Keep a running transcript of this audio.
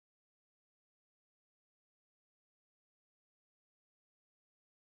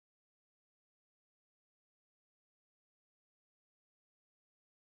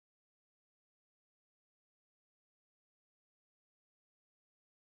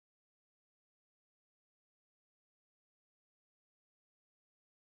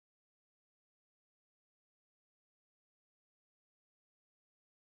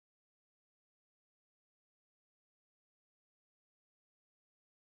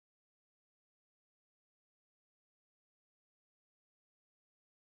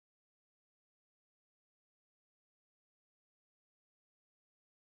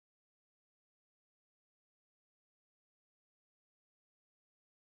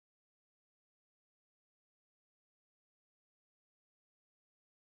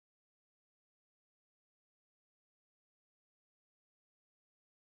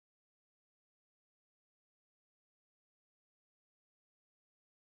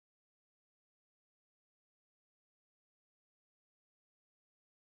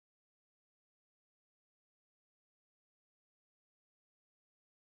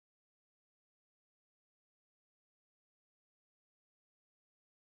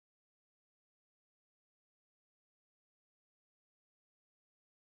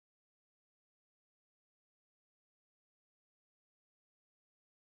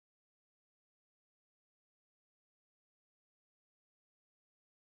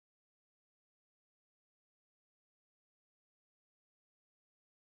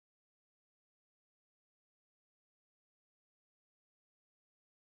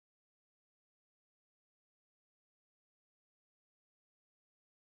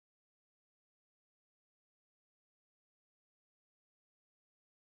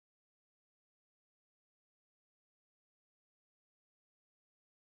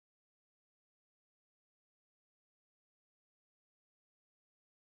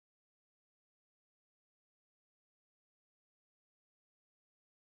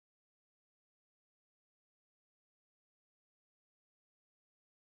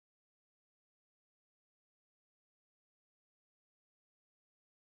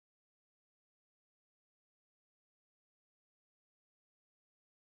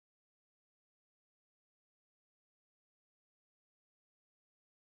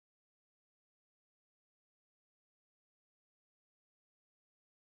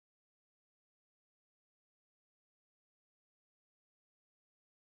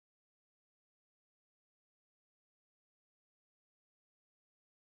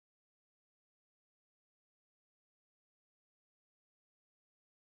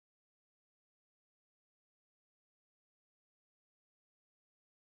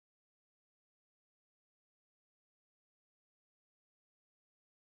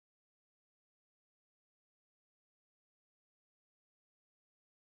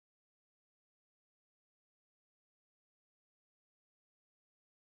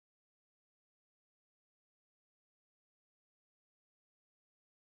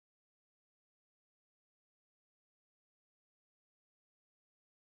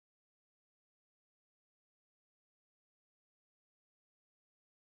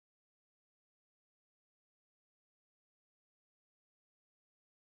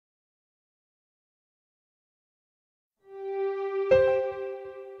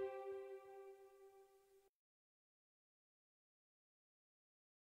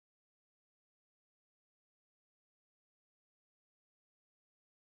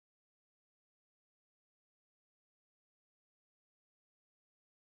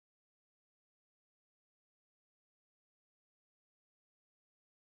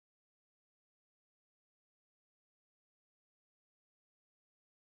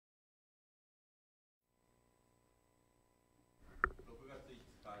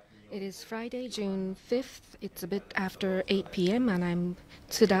It is Friday, June 5th. It's a bit after 8 p.m. and I'm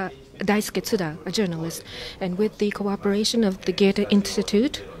Daisuke Tsuda, a journalist. And with the cooperation of the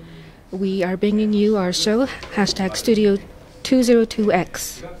Goethe-Institut, we are bringing you our show, Studio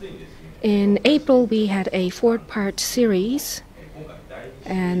 202X. In April, we had a 4-part series,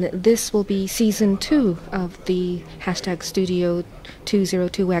 and this will be season 2 of the Studio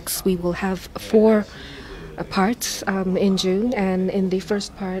 202X. We will have 4 parts in June, and in the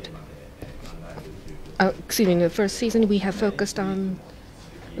first part, in the first season, we have focused on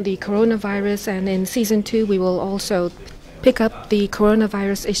the coronavirus, and in season 2, we will also pick up the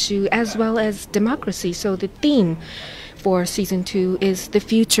coronavirus issue as well as democracy. So the theme for season 2 is the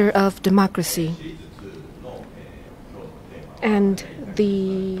future of democracy. And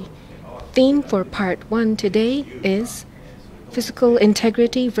the theme for part 1 today is physical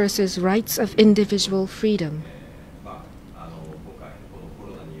integrity versus rights of individual freedom.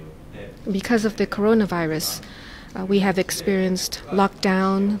 Because of the coronavirus, we have experienced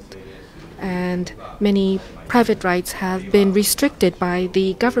lockdown, and many private rights have been restricted by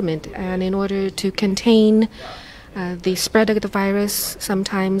the government. And in order to contain the spread of the virus,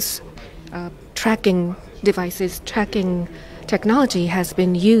 sometimes tracking devices, tracking technology has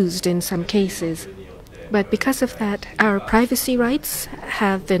been used in some cases. But because of that, our privacy rights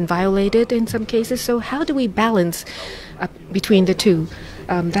have been violated in some cases. So how do we balance between the two?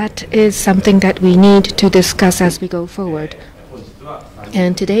 That is something that we need to discuss as we go forward.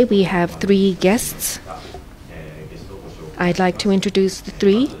 And today we have 3 guests. I'd like to introduce the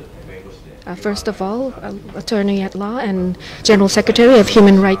 3. First of all, attorney at law and General Secretary of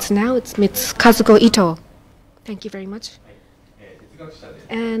Human Rights Now, it's Ms. Kazuko Ito. Thank you very much.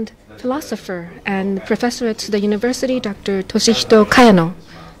 And philosopher and professor at Tsuda University, Dr. Toshihito Kayano.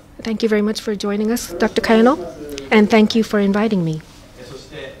 Thank you very much for joining us, Dr. Kayano, and thank you for inviting me.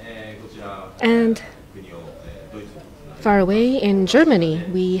 And far away in Germany,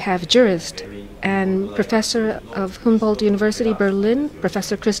 we have jurist and professor of Humboldt University Berlin,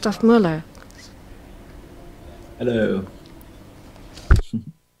 Professor Christoph Möllers. Hello.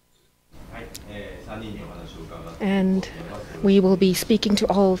 And we will be speaking to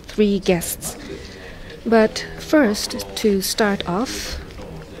all 3 guests. But first, to start off,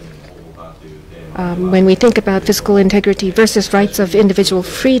 when we think about physical integrity versus rights of individual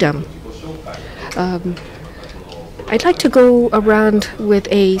freedom, I'd like to go around with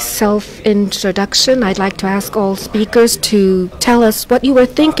a self-introduction. I'd like to ask all speakers to tell us what you were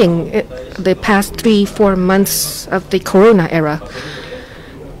thinking the past 3-4 months of the corona era.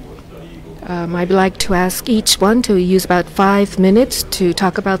 I'd like to ask each one to use about 5 minutes to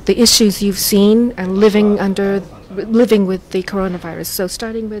talk about the issues you've seen and living with the coronavirus. So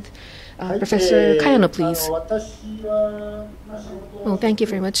starting with Professor Kayano, please. Well, thank you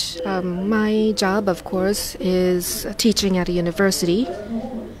very much. My job, of course, is teaching at a university.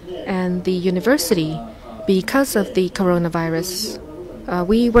 And the university, because of the coronavirus,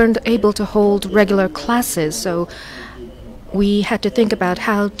 we weren't able to hold regular classes. So we had to think about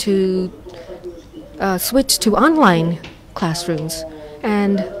how to switch to online classrooms.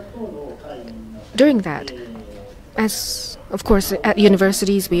 And during that, as of course at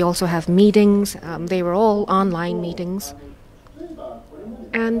universities we also have meetings. They were all online meetings.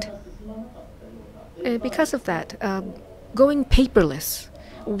 And because of that, going paperless,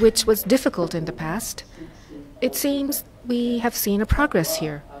 which was difficult in the past, it seems we have seen a progress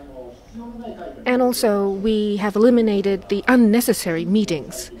here. And also we have eliminated the unnecessary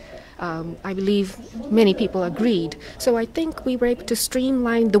meetings. I believe many people agreed. So I think we were able to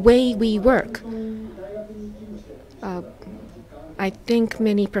streamline the way we work. I think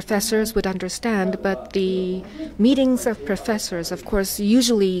many professors would understand, but the meetings of professors, of course,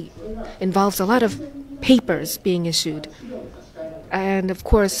 usually involves a lot of papers being issued. And of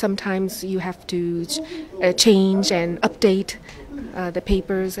course, sometimes you have to change and update the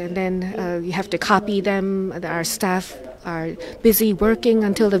papers, and then you have to copy them. Our staff are busy working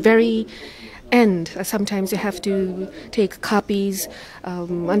until the very end. Sometimes you have to take copies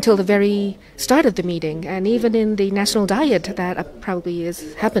until the very start of the meeting. And even in the national diet, that probably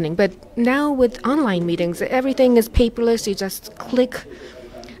is happening. But now with online meetings, everything is paperless. You just click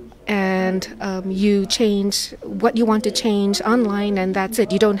and you change what you want to change online, and that's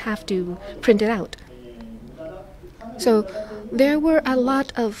it. You don't have to print it out. So there were a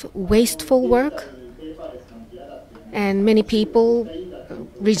lot of wasteful work, and many people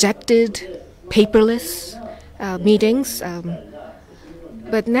rejected paperless meetings.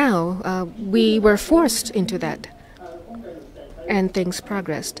 But now we were forced into that, and things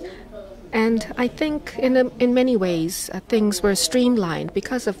progressed. And I think in many ways things were streamlined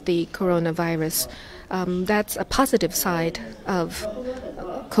because of the coronavirus. That's a positive side of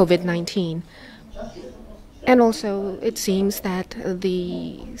COVID-19. And also, it seems that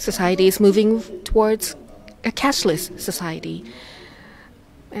the society is moving towards a cashless society.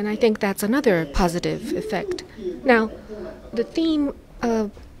 And I think that's another positive effect. Now, the theme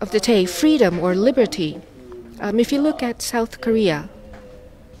of the day, freedom or liberty, if you look at South Korea,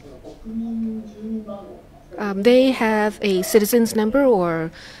 they have a citizen's number, or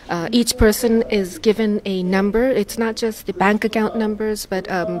each person is given a number. It's not just the bank account numbers, but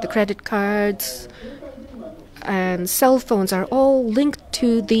the credit cards and cell phones are all linked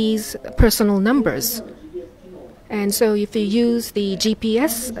to these personal numbers. And so if you use the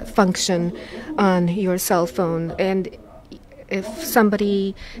GPS function on your cell phone, and if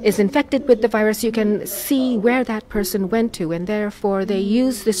somebody is infected with the virus, you can see where that person went to, and therefore they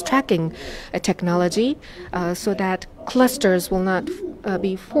use this tracking technology so that clusters will not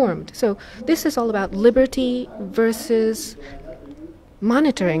be formed. So this is all about liberty versus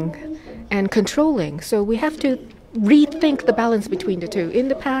monitoring and controlling. So we have to rethink the balance between the two. In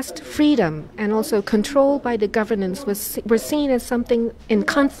the past, freedom and also control by the governance were seen as something in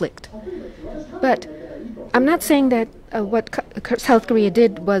conflict. But I'm not saying that what South Korea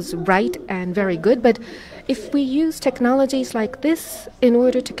did was right and very good, but if we use technologies like this in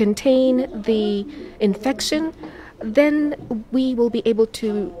order to contain the infection, then we will be able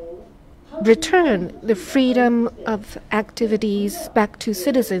to return the freedom of activities back to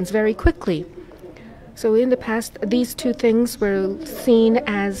citizens very quickly. So in the past, these two things were seen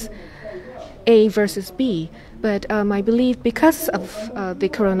as A versus B. But I believe because of the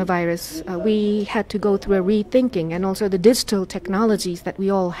coronavirus, we had to go through a rethinking, and also the digital technologies that we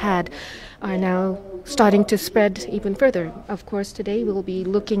all had are now starting to spread even further. Of course, today we'll be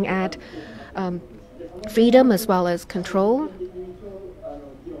looking at freedom as well as control.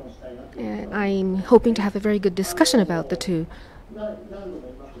 I'm hoping to have a very good discussion about the two.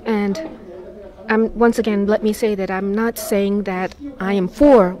 And once again, let me say that I'm not saying that I am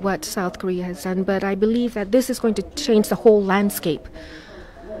for what South Korea has done, but I believe that this is going to change the whole landscape.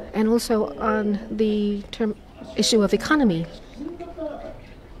 And also on the issue of economy.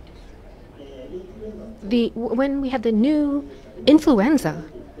 When we had the new influenza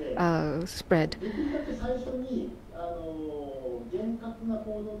spread,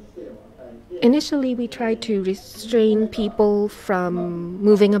 initially we tried to restrain people from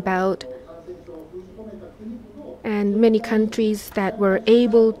moving about, and many countries that were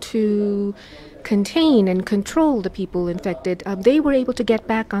able to contain and control the people infected, they were able to get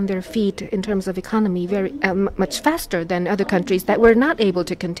back on their feet in terms of economy very much faster than other countries that were not able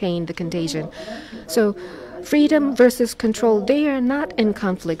to contain the contagion. So freedom versus control, they are not in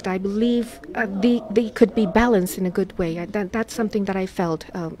conflict. I believe they could be balanced in a good way. That's something that I felt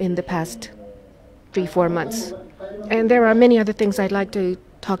in the past 3-4 months. And there are many other things I'd like to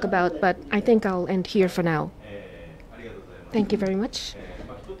talk about, but I think I'll end here for now. Thank you very much.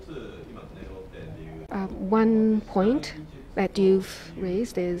 One point that you've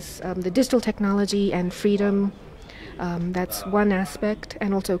raised is the digital technology and freedom. That's one aspect,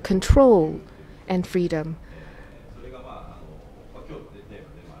 and also control and freedom.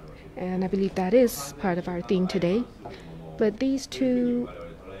 And I believe that is part of our theme today. But these two,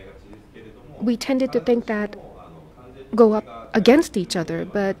 we tended to think that go up against each other,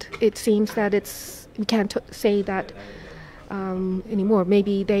 but it seems that we can't say that anymore.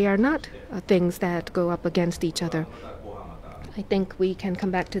 Maybe they are not things that go up against each other. I think we can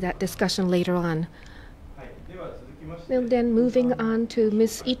come back to that discussion later on. Well, then moving on to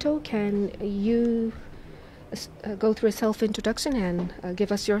Ms. Ito, can you go through a self-introduction and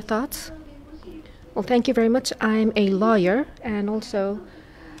give us your thoughts? Well, thank you very much. I'm a lawyer, and also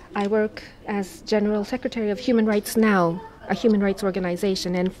I work as General Secretary of Human Rights Now, a human rights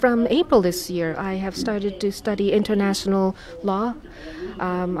organization. And from April this year, I have started to study international law.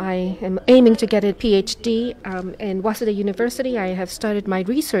 I am aiming to get a PhD in Waseda University. I have started my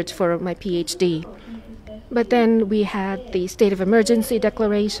research for my PhD. But then we had the state of emergency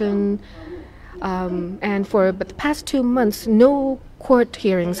declaration, and for the past 2 months, no court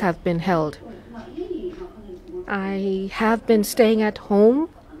hearings have been held. I have been staying at home.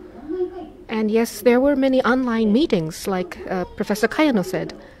 And yes, there were many online meetings, like Professor Kayano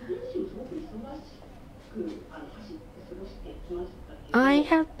said. I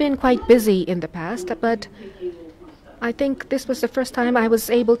have been quite busy in the past, but I think this was the first time I was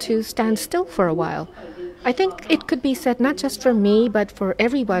able to stand still for a while. I think it could be said not just for me, but for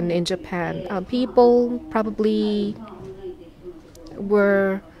everyone in Japan. People probably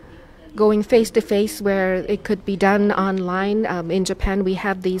were going face-to-face where it could be done online. In Japan, we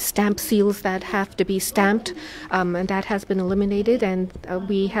have these stamp seals that have to be stamped, and that has been eliminated, and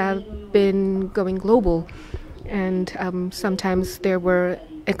we have been going global. And sometimes there were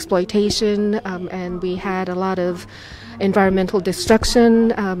exploitation, and we had a lot of environmental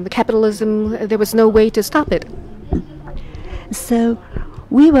destruction, capitalism. There was no way to stop it. So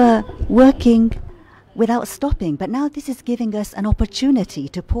we were working without stopping, but now this is giving us an opportunity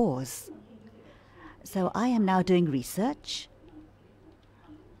to pause. So I am now doing research.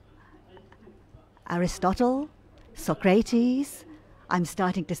 Aristotle, Socrates, I'm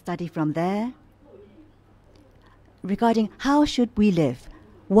starting to study from there. Regarding how should we live?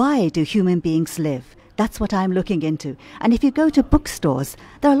 Why do human beings live? That's what I'm looking into. And if you go to bookstores,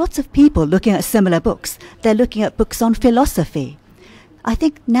 there are lots of people looking at similar books. They're looking at books on philosophy. I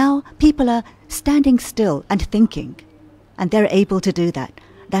think now people are standing still and thinking, and they're able to do that.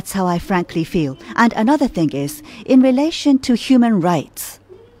 That's how I frankly feel. And another thing is, in relation to human rights,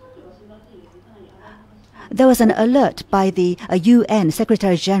 there was an alert by the UN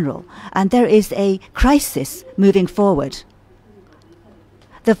Secretary General, and there is a crisis moving forward.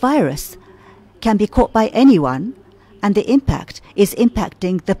 The virus can be caught by anyone, and the impact is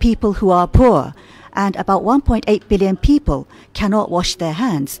impacting the people who are poor. And about 1.8 billion people cannot wash their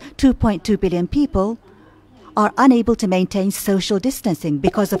hands. 2.2 billion people are unable to maintain social distancing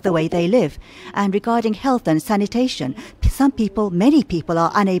because of the way they live. And regarding health and sanitation, some people, many people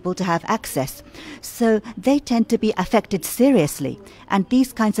are unable to have access. So they tend to be affected seriously. And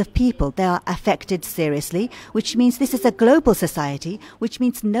these kinds of people, they are affected seriously, which means this is a global society, which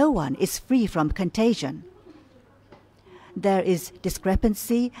means no one is free from contagion. There is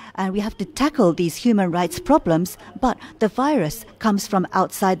discrepancy, and we have to tackle these human rights problems, but the virus comes from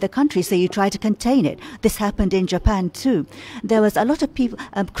outside the country, so you try to contain it. This happened in Japan too. There was a lot of people,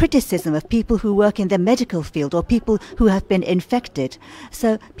 criticism of people who work in the medical field or people who have been infected.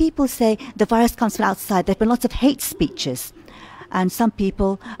 So people say the virus comes from outside. There have been lots of hate speeches. And some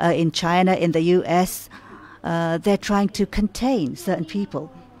people in China, in the US, they're trying to contain certain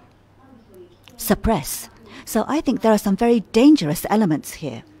people, suppress. So I think there are some very dangerous elements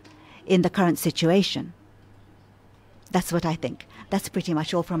here in the current situation. That's what I think. That's pretty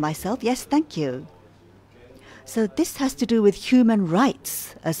much all from myself. Yes, thank you. So this has to do with human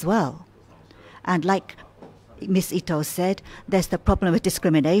rights as well. And like Ms. Ito said, there's the problem of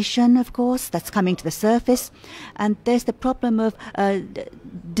discrimination, of course, that's coming to the surface. And there's the problem of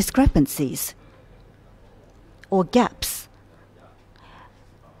discrepancies or gaps.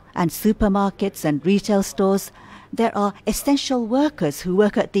 And supermarkets and retail stores, there are essential workers who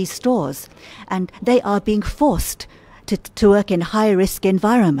work at these stores, and they are being forced to work in high-risk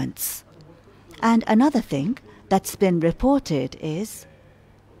environments. And another thing that's been reported is,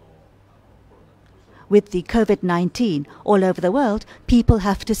 with the COVID-19 all over the world, people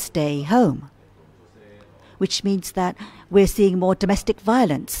have to stay home, which means that we're seeing more domestic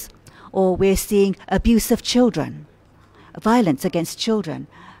violence, or we're seeing abuse of children, violence against children.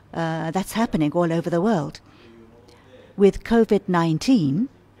 That's happening all over the world. With COVID-19,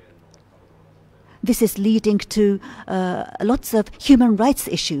 this is leading to lots of human rights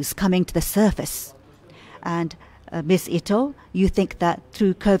issues coming to the surface. And Ms. Ito, you think that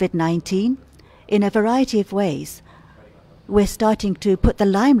through COVID-19, in a variety of ways, we're starting to put the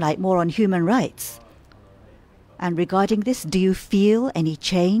limelight more on human rights. And regarding this, do you feel any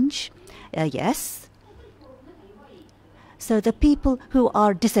change? Yes. So the people who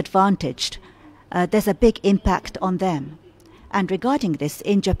are disadvantaged, there's a big impact on them. And regarding this,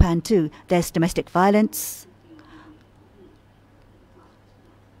 in Japan too, there's domestic violence.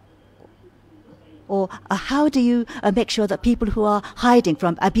 Or how do you make sure that people who are hiding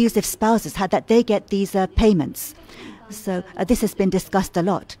from abusive spouses, that they get these payments? So this has been discussed a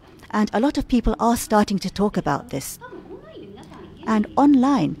lot. And a lot of people are starting to talk about this. And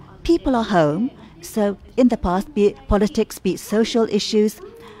online, people are home. So in the past, be it politics, be it social issues,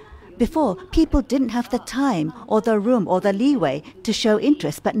 before people didn't have the time or the room or the leeway to show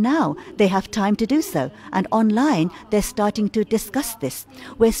interest, but now they have time to do so. And online, they're starting to discuss this.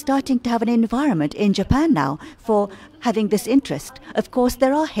 We're starting to have an environment in Japan now for having this interest. Of course,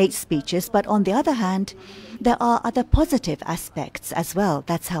 there are hate speeches, but on the other hand, there are other positive aspects as well.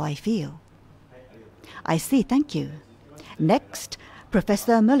 That's how I feel. I see. Thank you. Next,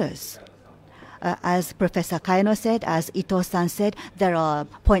 Professor Möllers. As Professor Kayano said, as Ito-san said, there are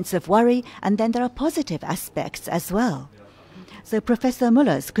points of worry, and then there are positive aspects as well. So Professor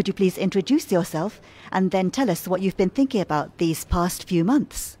Möllers, could you please introduce yourself and then tell us what you've been thinking about these past few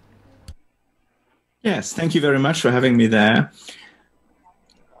months? Yes, thank you very much for having me there.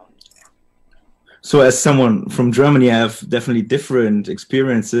 So as someone from Germany, I have definitely different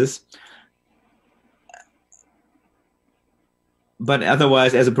experiences. But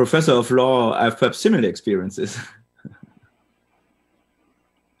otherwise, as a professor of law, I have perhaps similar experiences.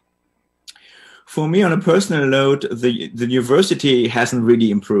 For me, on a personal note, the university hasn't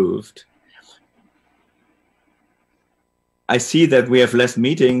really improved. I see that we have less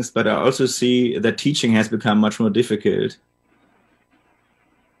meetings, but I also see that teaching has become much more difficult.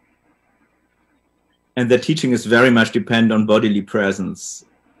 And that teaching is very much dependent on bodily presence.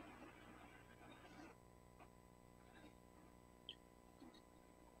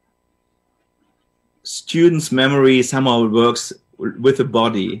 Students' memory somehow works with the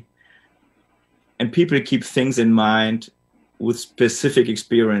body. And people keep things in mind with specific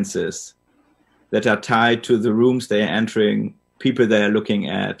experiences that are tied to the rooms they are entering, people they are looking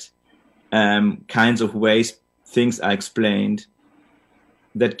at, kinds of ways things are explained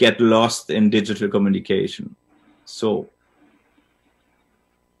that get lost in digital communication. So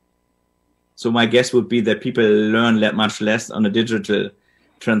my guess would be that people learn much less on a digital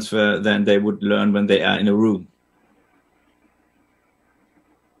transfer than they would learn when they are in a room.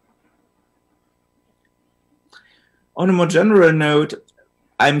 On a more general note,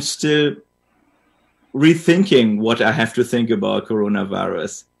 I'm still rethinking what I have to think about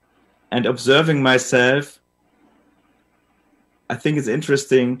coronavirus and observing myself. I think it's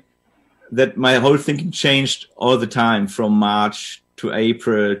interesting that my whole thinking changed all the time from March to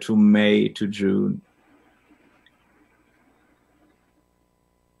April to May to June.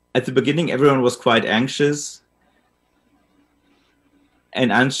 At the beginning, everyone was quite anxious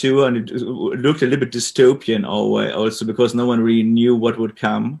and unsure, and it looked a little bit dystopian also because no one really knew what would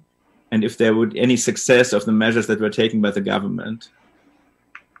come and if there would any success of the measures that were taken by the government.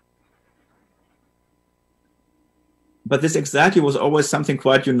 But this exactly was always something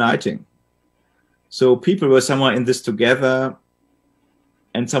quite uniting. So people were somewhere in this together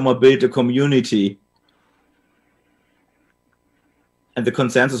and somewhere built a community. And the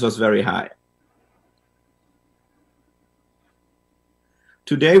consensus was very high.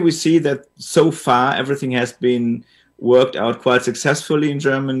 Today we see that so far everything has been worked out quite successfully in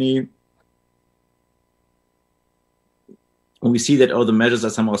Germany. We see that all the measures are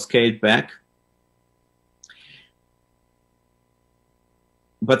somehow scaled back.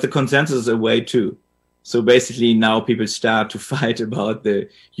 But the consensus is away too. So basically now people start to fight about the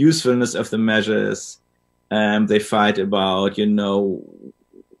usefulness of the measures. They fight about, you know,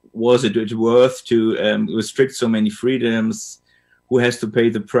 was it worth to restrict so many freedoms? Who has to pay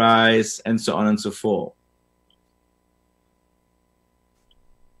the price, and so on and so forth.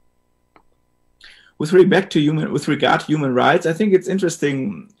 With regard to human rights, I think it's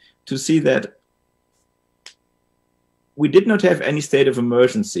interesting to see that we did not have any state of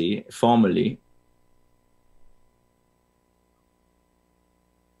emergency formally,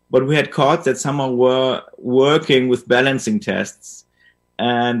 but we had courts that somehow were working with balancing tests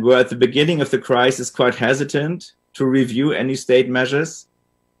and were at the beginning of the crisis quite hesitant to review any state measures,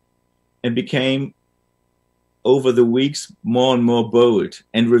 and became over the weeks more and more bold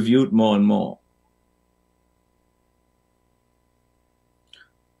and reviewed more and more.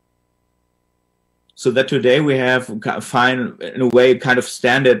 So that today we have in a way kind of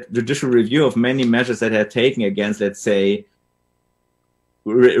standard judicial review of many measures that are taken against, let's say,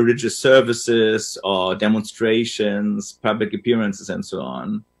 religious services or demonstrations, public appearances, and so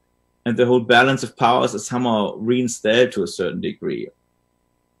on. And the whole balance of powers is somehow reinstalled to a certain degree.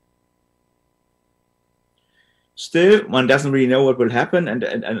 Still, one doesn't really know what will happen,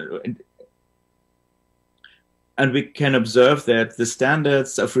 and we can observe that the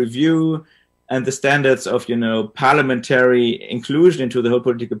standards of review and the standards of, you know, parliamentary inclusion into the whole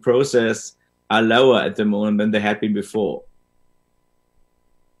political process are lower at the moment than they had been before.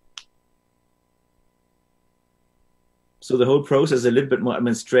 So the whole process is a little bit more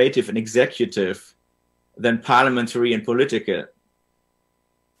administrative and executive than parliamentary and political.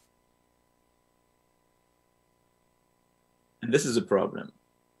 And this is a problem.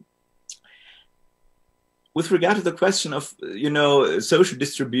 With regard to the question of, you know, social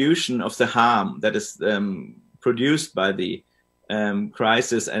distribution of the harm that is produced by the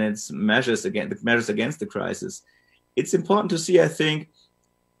crisis and its measures against the crisis, it's important to see, I think,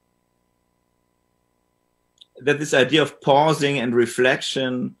 that this idea of pausing and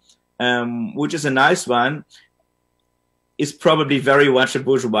reflection, which is a nice one, is probably very much a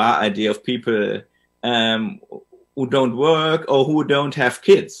bourgeois idea of people who don't work or who don't have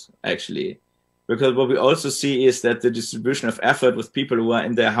kids, actually. Because what we also see is that the distribution of effort with people who are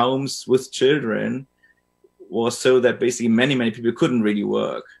in their homes with children was so that basically many people couldn't really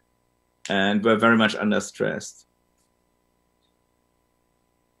work. and were very much under stress.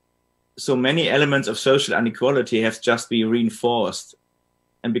 So many elements of social inequality have just been reinforced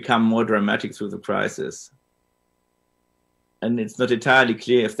and become more dramatic through the crisis. And it's not entirely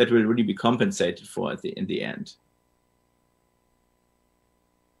clear if that will really be compensated for in the end.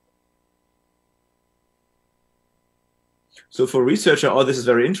 So for researcher, all this is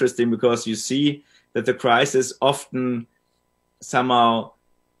very interesting because you see that the crisis often somehow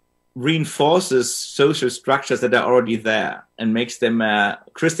reinforces social structures that are already there and makes them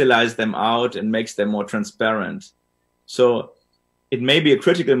crystallize them out and makes them more transparent. So it may be a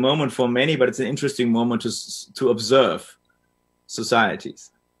critical moment for many, but it's an interesting moment to observe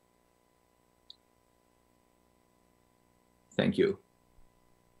societies. Thank you.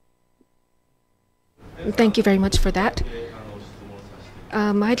 Thank you very much for that.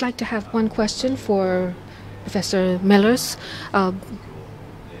 I'd like to have one question for Professor Möllers.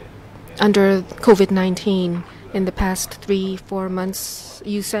 Under COVID-19, in the past 3-4 months,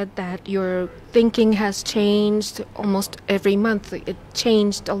 you said that your thinking has changed almost every month. It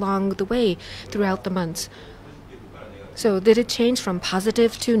changed along the way throughout the months. So did it change from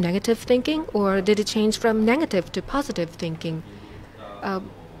positive to negative thinking, or did it change from negative to positive thinking?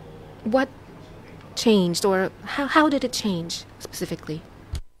 What changed, or how did it change specifically?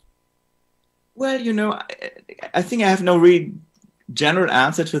 Well, you know, I think I have no really general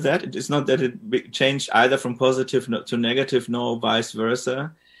answer to that. It is not that it changed either from positive to negative, nor vice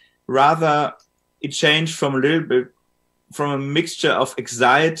versa. Rather, it changed from a little bit from a mixture of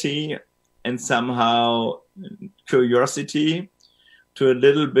anxiety and somehow curiosity to a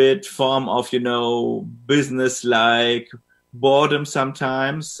little bit form of, you know, business-like boredom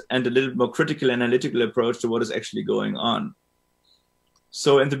sometimes, and a little more critical analytical approach to what is actually going on.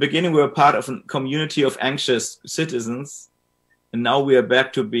 So in the beginning, we were part of a community of anxious citizens, and now we are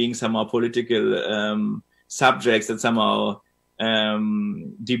back to being somehow political subjects that somehow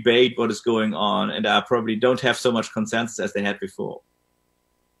debate what is going on and probably don't have so much consensus as they had before.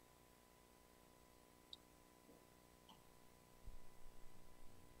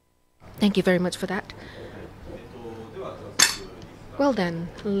 Thank you very much for that. Well then,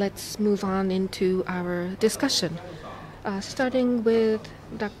 let's move on into our discussion. Starting with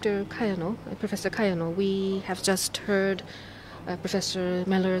Dr. Kayano, Professor Kayano, we have just heard Professor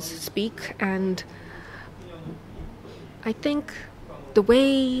Möllers speak, and I think the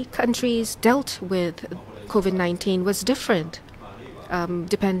way countries dealt with COVID-19 was different,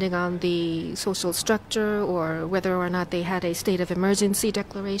 depending on the social structure or whether or not they had a state of emergency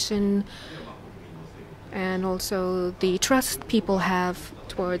declaration, and also the trust people have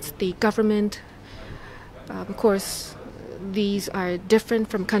towards the government. Of course, these are different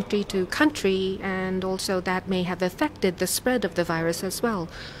from country to country, and also that may have affected the spread of the virus as well.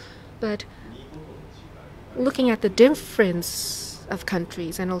 But looking at the difference of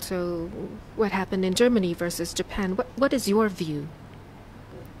countries and also what happened in Germany versus Japan, what is your view?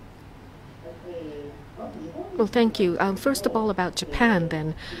 Well, thank you. First of all, about Japan,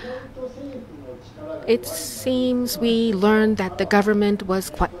 then. It seems we learned that the government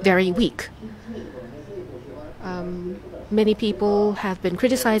was very weak. Many people have been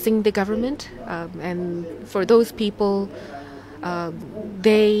criticizing the government, and for those people,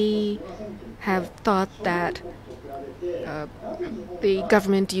 they have thought that the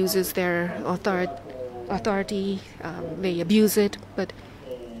government uses their authority, they abuse it. But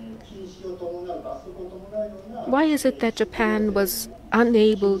why is it that Japan was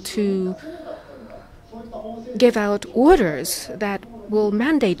unable to give out orders that will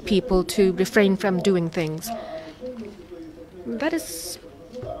mandate people to refrain from doing things? That is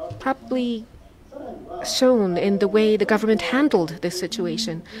probably shown in the way the government handled this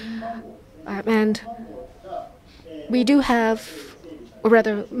situation. And we do have, or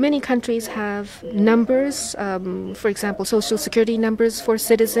rather, many countries have numbers, for example, social security numbers for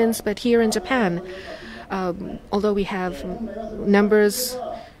citizens, but here in Japan, although we have numbers,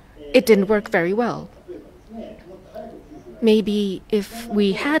 it didn't work very well. Maybe if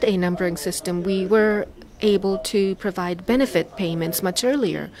we had a numbering system, we were able to provide benefit payments much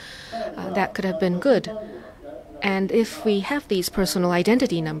earlier. That could have been good. And if we have these personal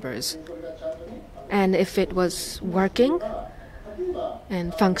identity numbers, and if it was working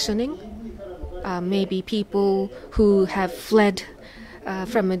and functioning, maybe people who have fled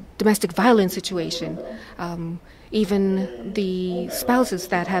from a domestic violence situation, even the spouses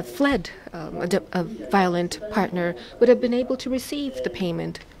that have fled a violent partner would have been able to receive the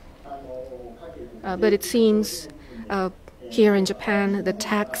payment. But it seems here in Japan, the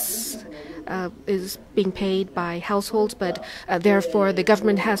tax is being paid by households, but therefore the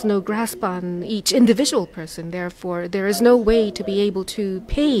government has no grasp on each individual person. Therefore, there is no way to be able to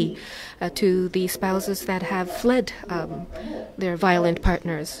pay to the spouses that have fled their violent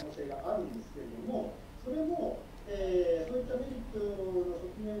partners.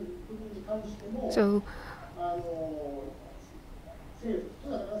 So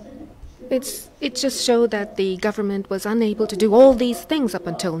it just showed that the government was unable to do all these things up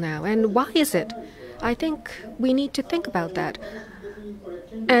until now. And why is it? I think we need to think about that.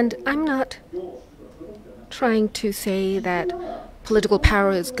 And I'm not trying to say that political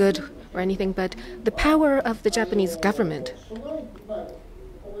power is good or anything, but the power of the Japanese government,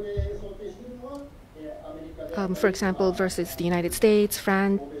 for example, versus the United States,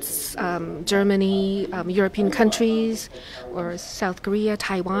 France, Germany, European countries, or South Korea,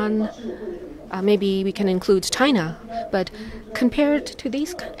 Taiwan. Maybe we can include China. But compared to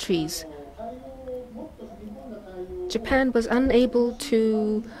these countries, Japan was unable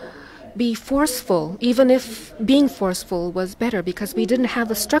to be forceful, even if being forceful was better, because we didn't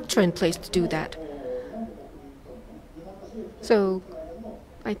have a structure in place to do that. So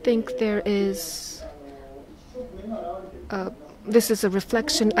I think there is this is a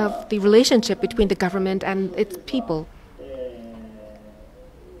reflection of the relationship between the government and its people.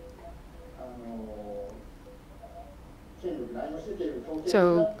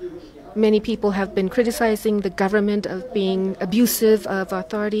 So many people have been criticizing the government of being abusive of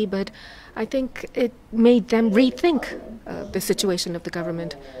authority, but I think it made them rethink the situation of the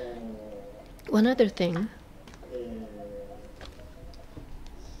government. One other thing.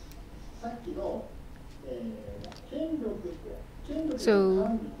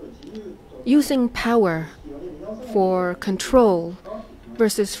 So, using power for control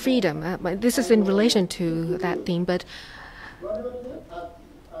versus freedom. This is in relation to that theme, but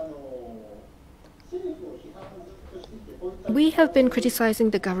we have been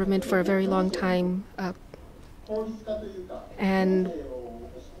criticizing the government for a very long time, and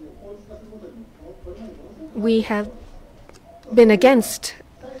we have been against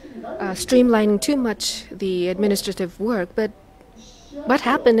streamlining too much the administrative work, but what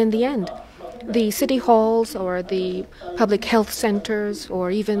happened in the end? The city halls or the public health centers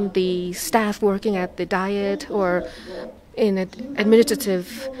or even the staff working at the diet or in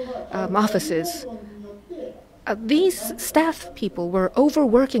administrative offices, these staff people were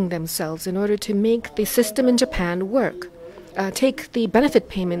overworking themselves in order to make the system in Japan work. Take the benefit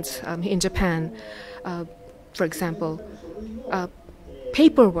payments in Japan, for example.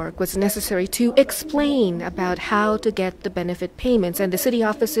 Paperwork was necessary to explain about how to get the benefit payments, and the city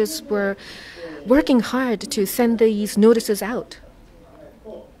offices were working hard to send these notices out.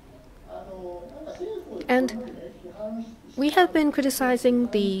 And we have been criticizing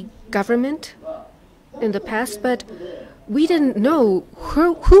the government in the past, but we didn't know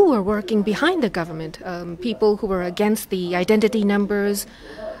who were working behind the government. People who were against the identity numbers,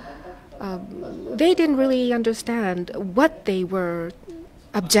 they didn't really understand what they were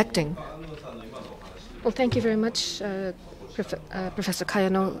objecting. Well, thank you very much, Professor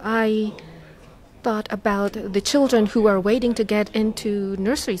Kayano. I thought about the children who are waiting to get into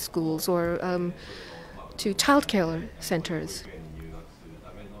nursery schools or to childcare centers.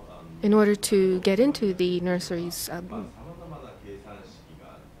 In order to get into the nurseries,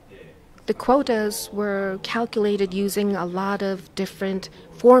 the quotas were calculated using a lot of different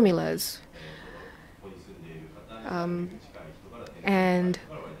formulas. And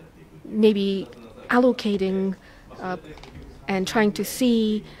maybe allocating and trying to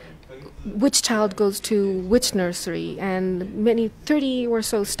see which child goes to which nursery. And 30 or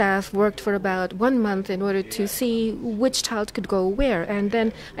so staff worked for about 1 month in order to see which child could go where. And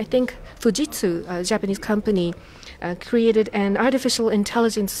then I think Fujitsu, a Japanese company, created an artificial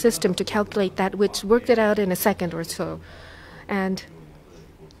intelligence system to calculate that, which worked it out in a second or so. And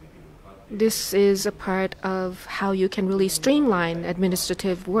this is a part of how you can really streamline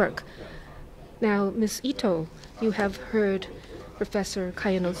administrative work. Now, Ms. Ito, you have heard Professor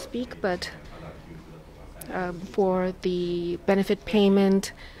Kayano speak, but for the benefit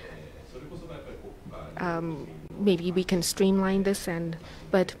payment, maybe we can streamline this,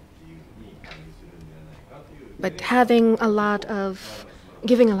 but giving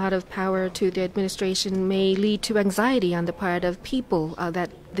a lot of power to the administration may lead to anxiety on the part of people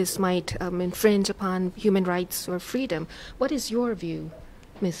that this might infringe upon human rights or freedom. What is your view,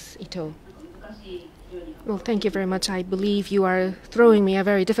 Ms. Ito? Well, thank you very much. I believe you are throwing me a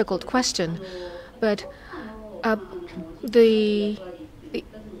very difficult question, but there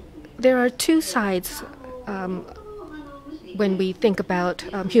are two sides when we think about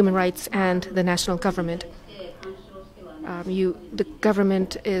human rights and the national government. The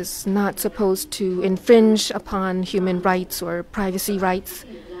government is not supposed to infringe upon human rights or privacy rights,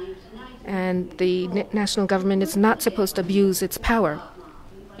 and the national government is not supposed to abuse its power.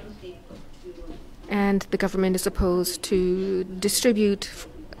 And the government is supposed to distribute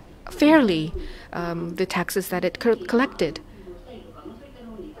fairly the taxes that it collected,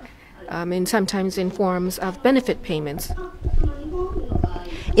 and sometimes in forms of benefit payments.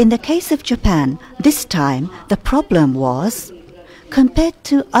 In the case of Japan, this time the problem was, compared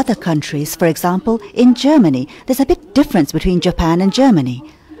to other countries, for example, in Germany, there's a big difference between Japan and Germany.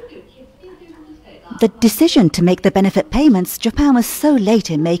 The decision to make the benefit payments, Japan was so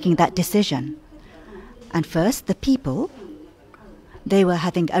late in making that decision. And first, the people, they were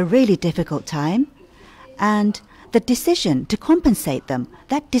having a really difficult time, and the decision to compensate them,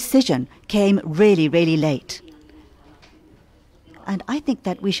 that decision came really, really late. And I think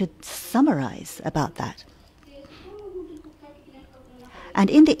that we should summarize about that. And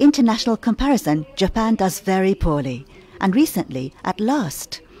in the international comparison, Japan does very poorly. And recently, at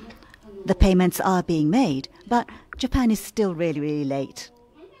last, the payments are being made, but Japan is still really, really late.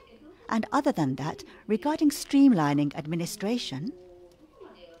 And other than that, regarding streamlining administration,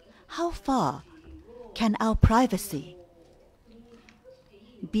 how far can our privacy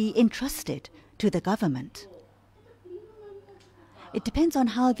be entrusted to the government? It depends on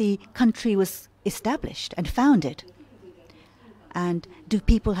how the country was established and founded. And do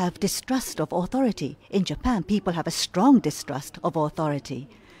people have distrust of authority? In Japan, people have a strong distrust of authority.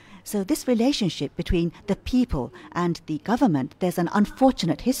 So this relationship between the people and the government, there's an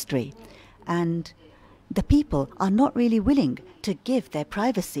unfortunate history. And the people are not really willing to give their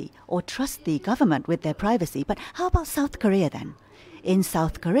privacy or trust the government with their privacy. But how about South Korea then? In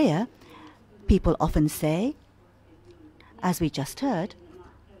South Korea, people often say, as we just heard,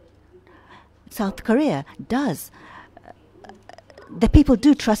 South Korea does, the people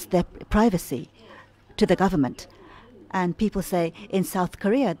do trust their privacy to the government. And people say, in South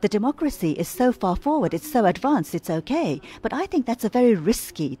Korea, the democracy is so far forward, it's so advanced, it's okay. But I think that's a very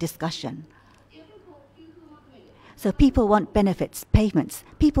risky discussion. So people want benefits, payments.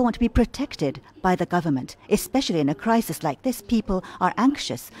 People want to be protected by the government. Especially in a crisis like this, people are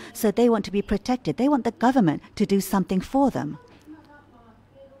anxious. So they want to be protected. They want the government to do something for them.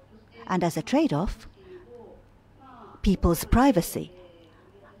 And as a trade-off, people's privacy.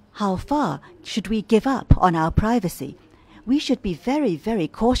 How far should we give up on our privacy? We should be very, very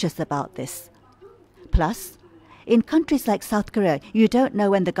cautious about this. Plus, in countries like South Korea, you don't know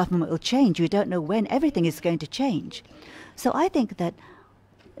when the government will change. You don't know when everything is going to change. So I think that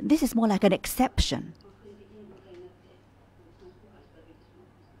this is more like an exception.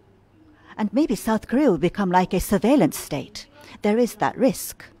 And maybe South Korea will become like a surveillance state. There is that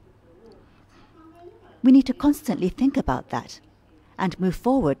risk. We need to constantly think about that and move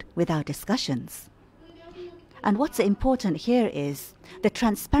forward with our discussions. And what's important here is the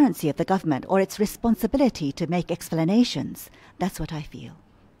transparency of the government or its responsibility to make explanations. That's what I feel.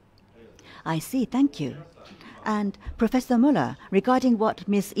 I see, thank you. And Professor Möller, regarding what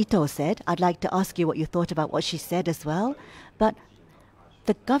Ms. Ito said, I'd like to ask you what you thought about what she said as well. But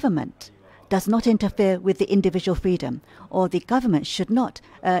the government does not interfere with the individual freedom, or the government should not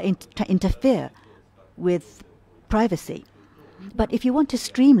interfere with privacy. But if you want to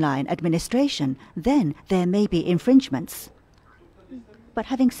streamline administration, then there may be infringements. But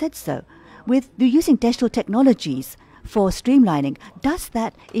having said so, with using digital technologies for streamlining, does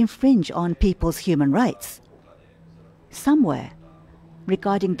that infringe on people's human rights? Somewhere,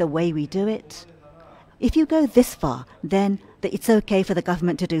 regarding the way we do it, if you go this far, then it's okay for the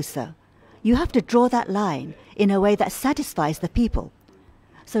government to do so. You have to draw that line in a way that satisfies the people.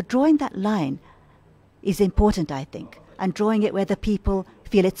 So drawing that line is important, I think, and drawing it where the people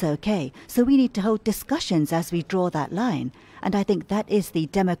feel it's okay. So we need to hold discussions as we draw that line. And I think that is the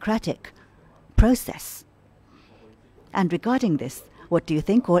democratic process. And regarding this, what do you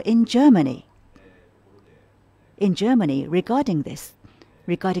think? Or in Germany, regarding this,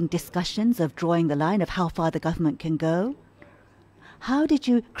 regarding discussions of drawing the line of how far the government can go, how did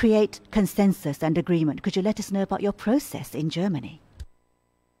you create consensus and agreement? Could you let us know about your process in Germany?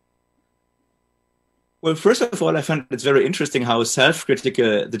 Well, first of all, I find it's very interesting how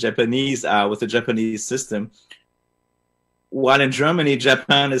self-critical the Japanese are with the Japanese system. While in Germany,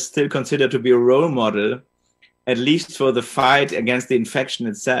 Japan is still considered to be a role model, at least for the fight against the infection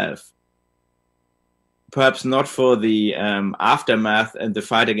itself. Perhaps not for the aftermath and the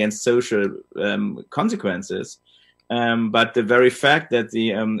fight against social consequences, but the very fact that the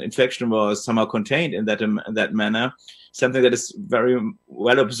infection was somehow contained in that manner something that is very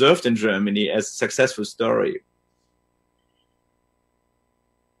well observed in Germany as a successful story.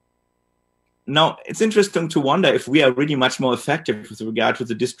 Now, it's interesting to wonder if we are really much more effective with regard to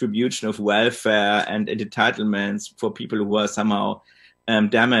the distribution of welfare and entitlements for people who are somehow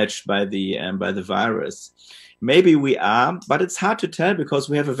damaged by the virus. Maybe we are, but it's hard to tell because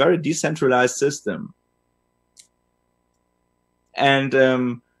we have a very decentralized system. And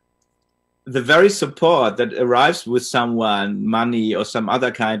the very support that arrives with someone, money or some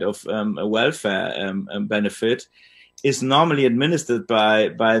other kind of welfare benefit, is normally administered by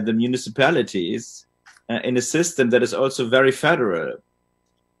the municipalities in a system that is also very federal.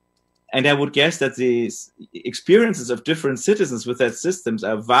 And I would guess that the experiences of different citizens with that systems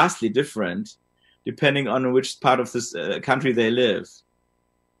are vastly different depending on which part of this country they live.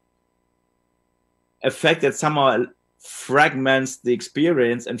 A fact that somehow fragments the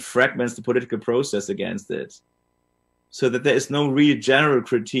experience and fragments the political process against it, so that there is no real general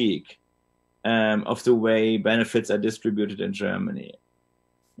critique of the way benefits are distributed in Germany.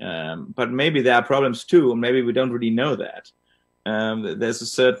 But maybe there are problems too, and maybe we don't really know that. There's a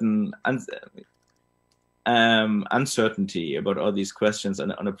certain uncertainty about all these questions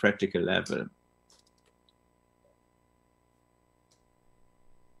on a practical level.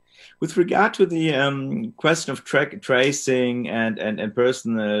 With regard to the question of tracing and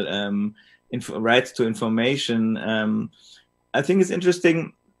personal rights to information, I think it's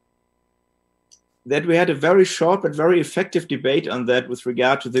interesting that we had a very short but very effective debate on that with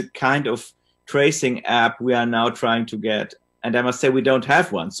regard to the kind of tracing app we are now trying to get. And I must say we don't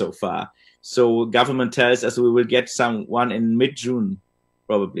have one so far. So government tells us we will get one in mid-June,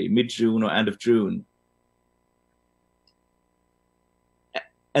 probably mid-June or end of June.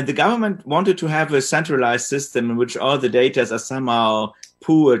 And the government wanted to have a centralized system in which all the data are somehow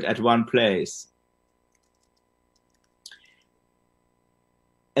pooled at one place.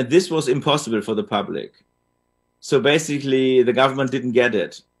 And this was impossible for the public. So basically, the government didn't get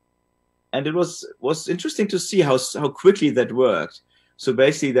it. And it was interesting to see how quickly that worked. So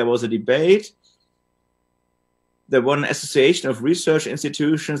basically, there was a debate. There was an association of research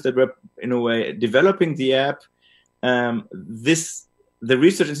institutions that were, in a way, developing the app. The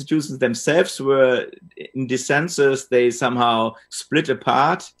research institutions themselves were in dissensus. They somehow split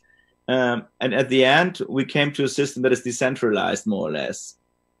apart. And at the end, we came to a system that is decentralized, more or less.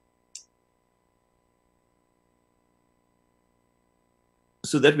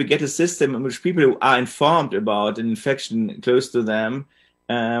 So that we get a system in which people are informed about an infection close to them,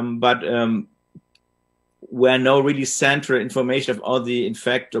 but where no really central information of all the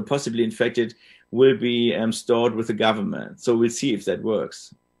infected or possibly infected will be stored with the government. So we'll see if that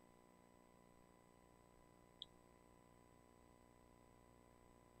works.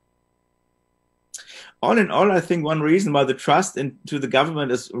 All in all, I think one reason why the trust into the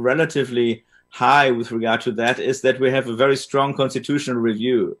government is relatively high with regard to that is that we have a very strong constitutional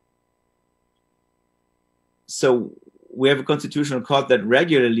review. So we have a constitutional court that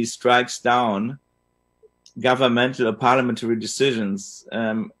regularly strikes down governmental or parliamentary decisions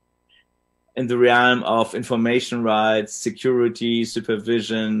in the realm of information rights, security,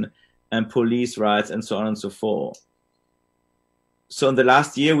 supervision, and police rights, and so on and so forth. So in the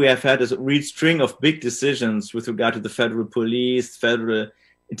last year, we have had a real string of big decisions with regard to the federal police, federal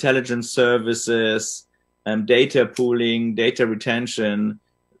intelligence services, data pooling, data retention,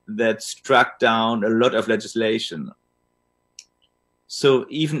 that struck down a lot of legislation. So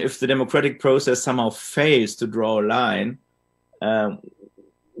even if the democratic process somehow fails to draw a line,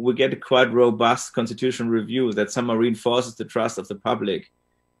 we get a quite robust constitutional review that somehow reinforces the trust of the public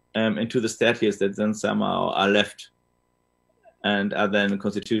into the statutes that then somehow are left and are then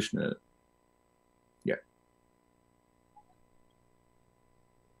constitutional. Yeah.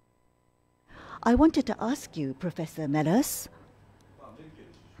 I wanted to ask you, Professor Möllers,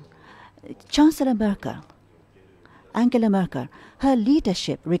 Chancellor Merkel, Angela Merkel, her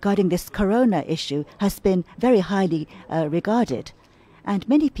leadership regarding this corona issue has been very highly regarded. And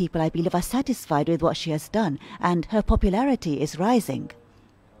many people, I believe, are satisfied with what she has done, and her popularity is rising.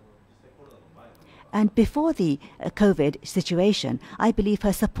 And before the COVID situation, I believe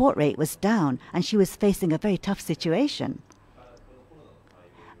her support rate was down, and she was facing a very tough situation.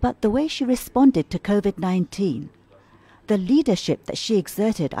 But the way she responded to COVID-19, the leadership that she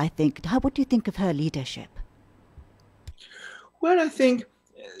exerted, I think, what do you think of her leadership? Well, I think,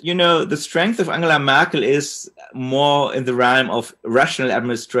 you know, the strength of Angela Merkel is more in the realm of rational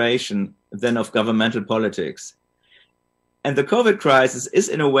administration than of governmental politics. And the COVID crisis is,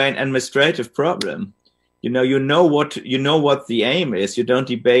 in a way, an administrative problem. You know what the aim is. You don't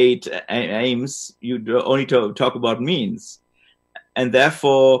debate aims. You only talk about means, and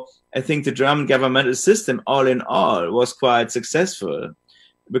therefore, I think the German governmental system, all in all, was quite successful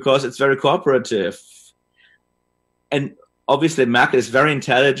because it's very cooperative, and obviously Merkel is very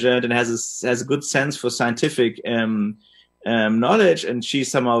intelligent and has a good sense for scientific knowledge, and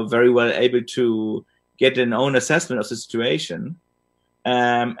she's somehow very well able to get an own assessment of the situation.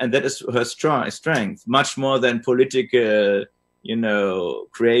 And that is her strength, much more than political,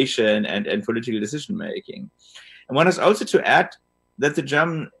 creation and political decision making. And one has also to add that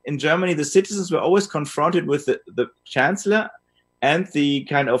in Germany, the citizens were always confronted with the chancellor and the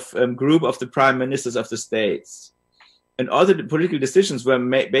kind of group of the prime ministers of the states. And all the political decisions were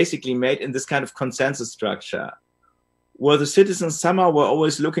basically made in this kind of consensus structure, where the citizens somehow were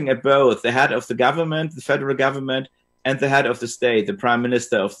always looking at both the head of the government, the federal government, and the head of the state, the prime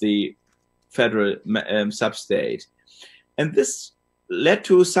minister of the federal sub-state. And this led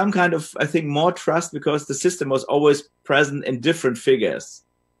to some kind of, I think, more trust because the system was always present in different figures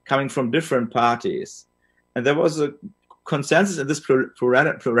coming from different parties. And there was a consensus in this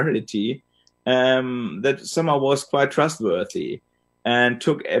plurality that somehow was quite trustworthy and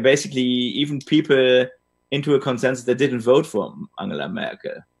took basically even people into a consensus that didn't vote for Angela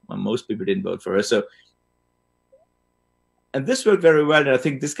Merkel. Well, most people didn't vote for her. And this worked very well, and I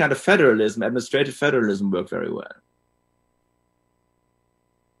think this kind of federalism, administrative federalism, worked very well.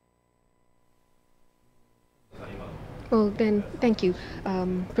 Well, then, thank you.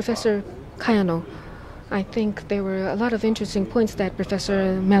 Professor Kayano, I think there were a lot of interesting points that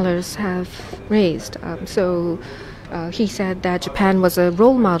Professor Möllers have raised. He said that Japan was a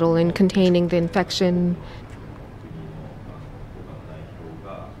role model in containing the infection.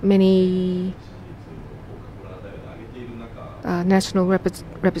 Many national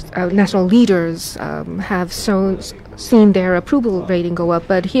leaders have seen their approval rating go up,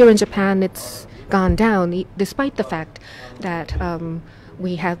 but here in Japan it's gone down, despite the fact that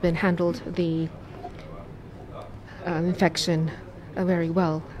we have been handled the infection very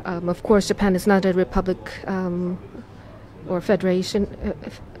well. Of course, Japan is not a republic or federation,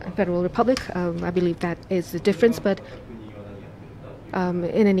 federal republic. I believe that is the difference, but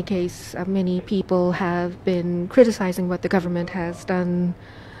in any case, many people have been criticizing what the government has done.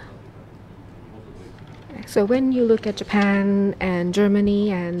 So when you look at Japan and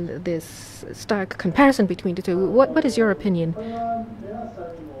Germany and this stark comparison between the two, what is your opinion?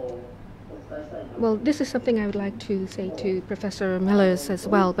 Well, this is something I would like to say to Professor Möllers as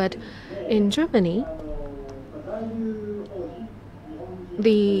well, but in Germany,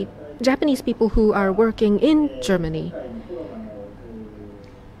 the Japanese people who are working in Germany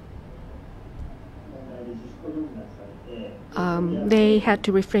they had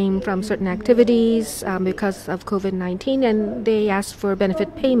to refrain from certain activities because of COVID-19, and they asked for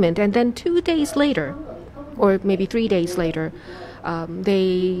benefit payment. And then 2 days later, or maybe 3 days later,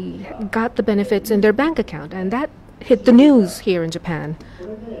 they got the benefits in their bank account, and that hit the news here in Japan.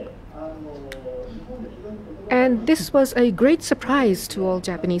 And this was a great surprise to all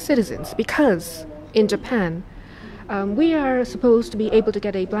Japanese citizens, because in Japan, we are supposed to be able to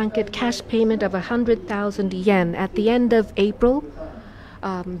get a blanket cash payment of 100,000 yen at the end of April.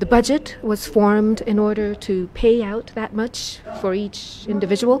 The budget was formed in order to pay out that much for each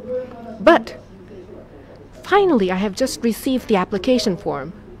individual. But finally, I have just received the application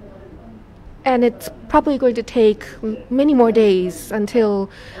form. And it's probably going to take many more days until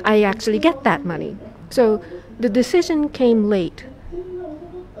I actually get that money. So the decision came late.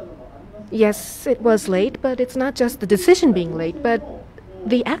 Yes, it was late, but it's not just the decision being late, but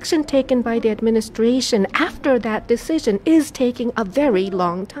the action taken by the administration after that decision is taking a very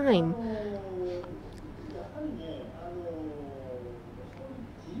long time.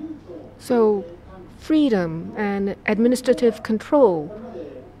 So, freedom and administrative control.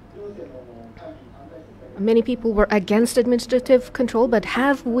 Many people were against administrative control, but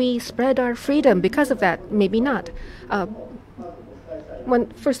have we spread our freedom because of that? Maybe not.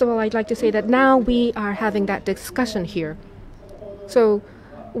 First of all, I'd like to say that now we are having that discussion here. So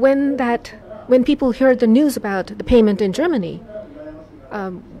when people heard the news about the payment in Germany,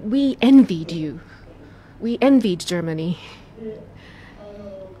 we envied you. We envied Germany.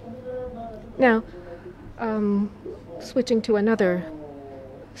 Now, switching to another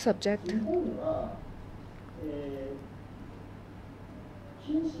subject.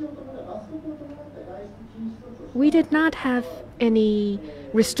 We did not have any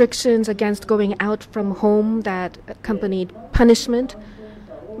restrictions against going out from home that accompanied punishment,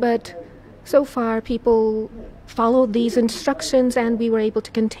 but so far people followed these instructions and we were able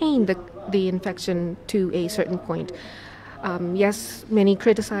to contain the the infection to a certain point. Yes, many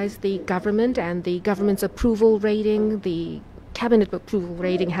criticize the government, and the government's approval rating, the cabinet approval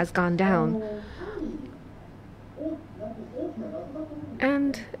rating has gone down.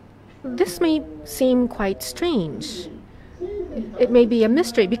 And this may seem quite strange. It may be a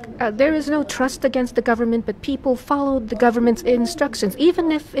mystery. There is no trust against the government, but people followed the government's instructions,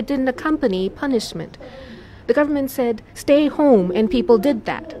 even if it didn't accompany punishment. The government said, stay home, and people did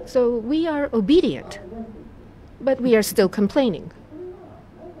that. So we are obedient, but we are still complaining.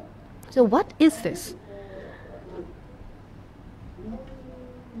 So what is this?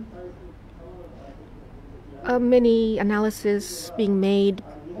 Many analyses being made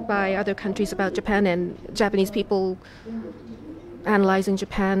by other countries about Japan, and Japanese people analyzing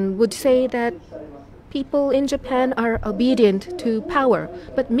Japan would say that people in Japan are obedient to power,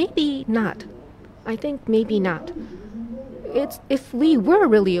 but maybe not. I think maybe not. If we were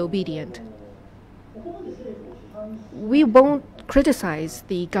really obedient, we won't criticize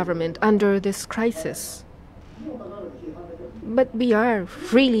the government under this crisis. But we are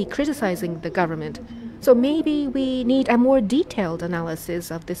freely criticizing the government. So maybe we need a more detailed analysis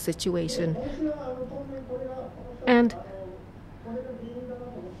of this situation. And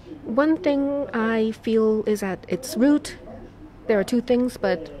one thing I feel is at its root, there are two things,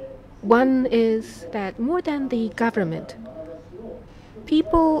 but one is that more than the government,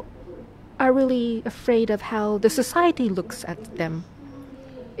 people are really afraid of how the society looks at them.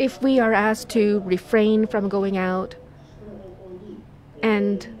 If we are asked to refrain from going out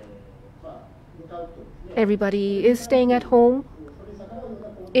and everybody is staying at home,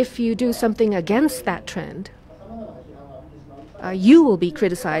 if you do something against that trend, you will be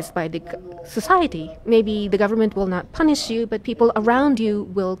criticized by the society. Maybe the government will not punish you, but people around you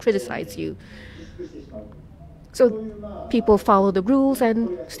will criticize you. So people follow the rules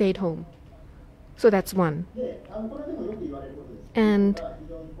and stayed home. So that's one. And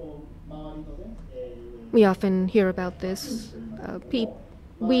we often hear about this.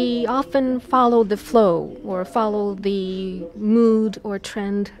 We often follow the flow or follow the mood or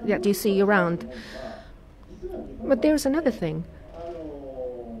trend that you see around. But there's another thing.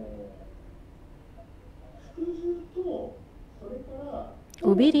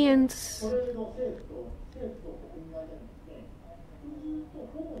 Obedience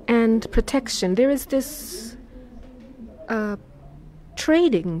and protection. There is this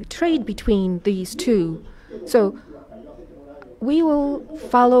trade between these two. So we will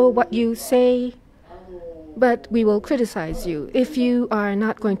follow what you say, but we will criticize you. If you are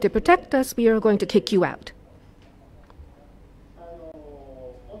not going to protect us, we are going to kick you out.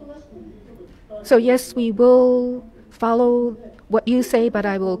 So yes, we will follow what you say, but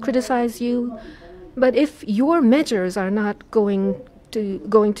I will criticize you. But if your measures are not going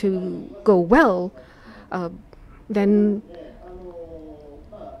to go well, then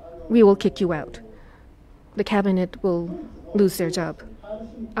we will kick you out. The cabinet will lose their job.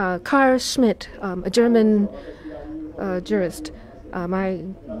 Carl Schmitt, a German jurist, I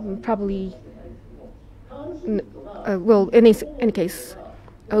probably well, in any case,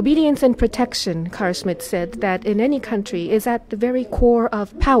 obedience and protection, Carl Schmitt said, that in any country is at the very core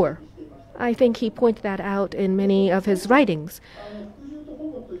of power. I think he pointed that out in many of his writings.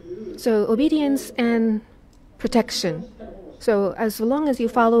 So obedience and protection. So as long as you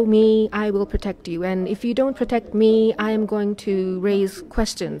follow me, I will protect you. And if you don't protect me, I am going to raise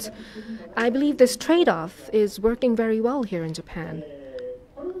questions. I believe this trade-off is working very well here in Japan.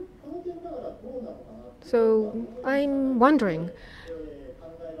 So I'm wondering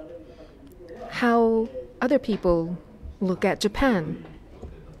how other people look at Japan.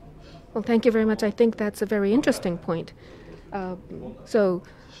 Well, thank you very much. I think that's a very interesting point. So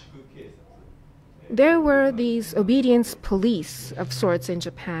there were these obedience police of sorts in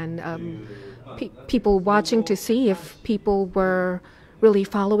Japan, people watching to see if people were really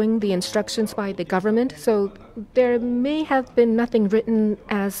following the instructions by the government. So there may have been nothing written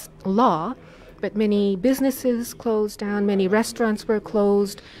as law, but many businesses closed down, many restaurants were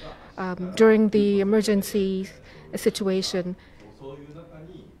closed during the emergency situation.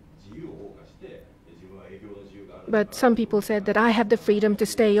 But some people said that I have the freedom to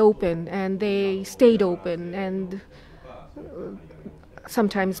stay open, and they stayed open. And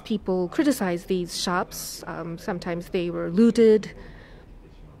sometimes people criticized these shops. Sometimes they were looted.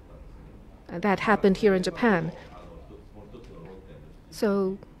 That happened here in Japan.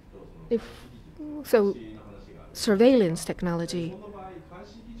 So, surveillance technology.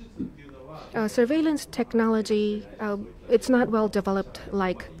 Surveillance technology, it's not well developed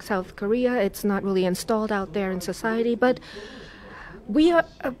like South Korea. It's not really installed out there in society. But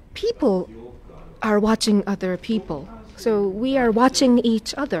people are watching other people. So we are watching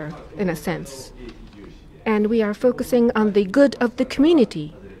each other in a sense. And we are focusing on the good of the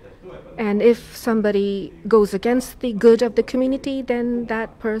community. And if somebody goes against the good of the community, then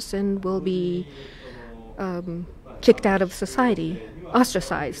that person will be kicked out of society,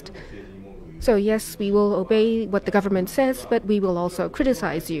 ostracized. So yes, we will obey what the government says, but we will also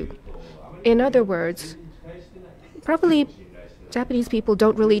criticize you. In other words, probably Japanese people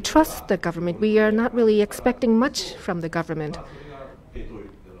don't really trust the government. We are not really expecting much from the government.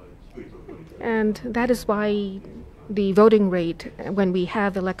 And that is why the voting rate when we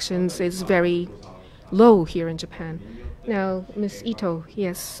have elections is very low here in Japan. Now, Ms. Ito,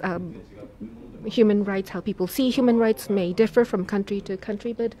 yes, human rights, how people see human rights may differ from country to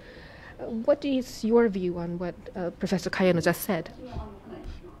country, but what is your view on what Professor Kayano just said?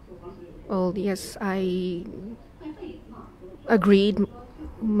 Well, yes, I agreed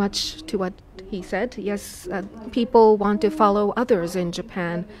much to what he said. Yes, people want to follow others in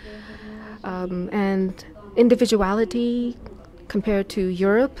Japan. And individuality compared to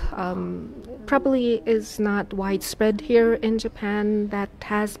Europe probably is not widespread here in Japan. That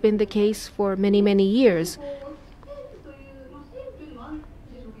has been the case for many, many years.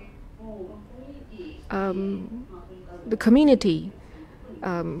 The community,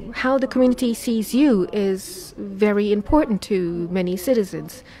 how the community sees you is very important to many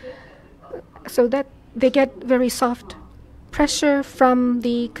citizens. So that they get very soft pressure from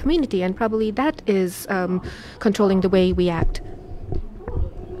the community, and probably that is controlling the way we act.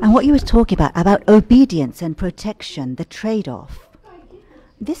 And what you were talking about obedience and protection, the trade-off.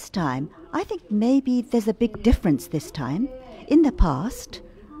 This time, I think maybe there's a big difference this time. In the past,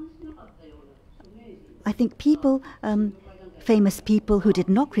 I think people, famous people who did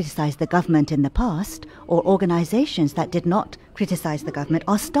not criticize the government in the past, or organizations that did not criticize the government,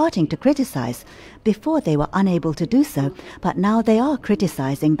 are starting to criticize. Before they were unable to do so, but now they are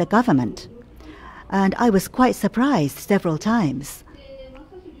criticizing the government. And I was quite surprised several times.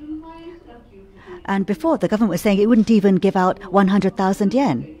 And before, the government was saying it wouldn't even give out 100,000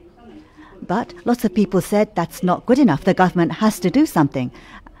 yen. But lots of people said that's not good enough. The government has to do something.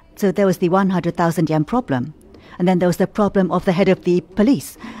 So there was the 100,000 yen problem. And then there was the problem of the head of the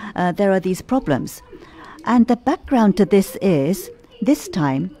police. There are these problems. And the background to this is, this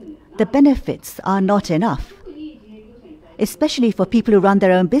time, the benefits are not enough. Especially for people who run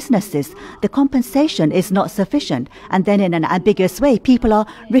their own businesses, the compensation is not sufficient. And then in an ambiguous way, people are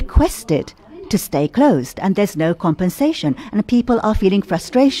requested to stay closed, and there's no compensation, and people are feeling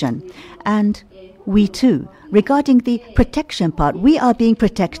frustration. And we too, regarding the protection part, we are being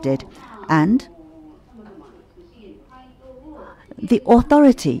protected, and the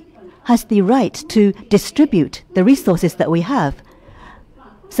authority has the right to distribute the resources that we have.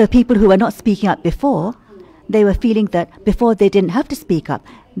 So people who were not speaking up before, they were feeling that before they didn't have to speak up.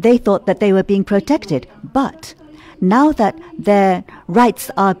 They thought that they were being protected, but now that their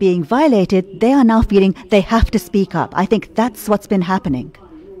rights are being violated, they are now feeling they have to speak up. I think that's what's been happening.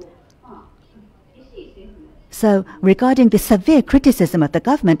 So regarding the severe criticism of the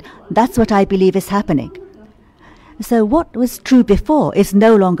government, that's what I believe is happening. So what was true before is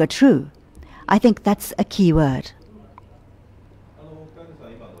no longer true. I think that's a key word.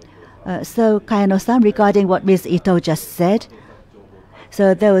 So Kayano-san, regarding what Ms. Ito just said,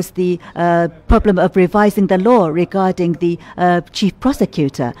 so there was the problem of revising the law regarding the chief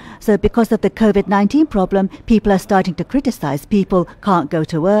prosecutor. So because of the COVID-19 problem, people are starting to criticize. People can't go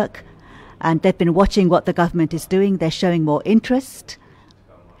to work, and they've been watching what the government is doing. They're showing more interest,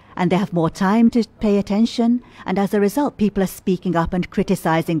 and they have more time to pay attention. And as a result, people are speaking up and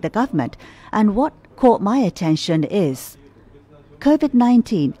criticizing the government. And what caught my attention is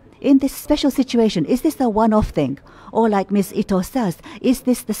COVID-19. In this special situation, is this a one-off thing? Or like Ms. Ito says, is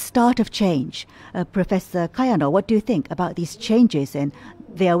this the start of change? Professor Kayano, what do you think about these changes in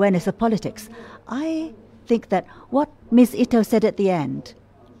the awareness of politics? I think that what Ms. Ito said at the end,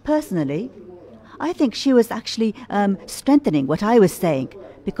 personally, I think she was actually strengthening what I was saying.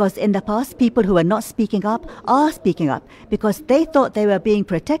 Because in the past, people who are not speaking up are speaking up because they thought they were being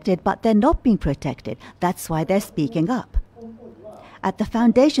protected, but they're not being protected. That's why they're speaking up. At the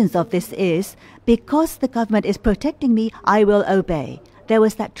foundations of this is, because the government is protecting me, I will obey. There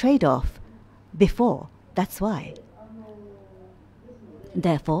was that trade-off before. That's why.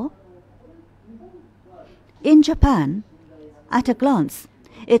 Therefore, in Japan, at a glance,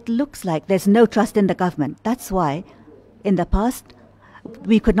 it looks like there's no trust in the government. That's why, in the past,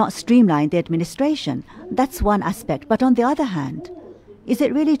 we could not streamline the administration. That's one aspect. But on the other hand, is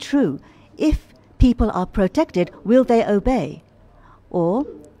it really true? If people are protected, will they obey? Or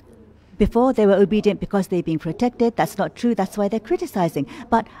before they were obedient because they're being protected. That's not true. That's why they're criticizing.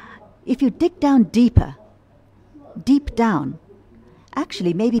 But if you dig down deeper, deep down,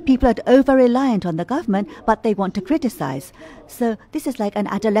 actually maybe people are over-reliant on the government, but they want to criticize. So this is like an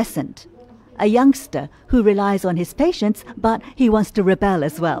adolescent, a youngster who relies on his patients, but he wants to rebel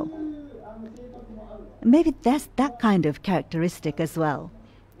as well. Maybe there's that kind of characteristic as well.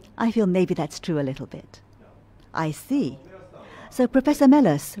 I feel maybe that's true a little bit. I see. So Professor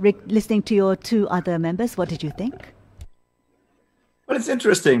Möllers, listening to your two other members, what did you think? Well, it's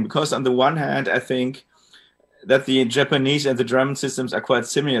interesting because on the one hand, I think that the Japanese and the German systems are quite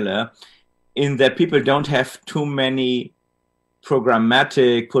similar in that people don't have too many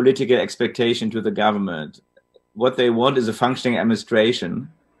programmatic political expectation to the government. What they want is a functioning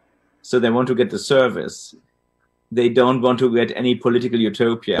administration. So they want to get the service. They don't want to get any political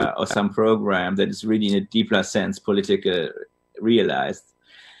utopia or some program that is really in a deeper sense political realized.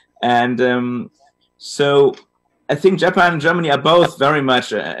 And so I think Japan and Germany are both very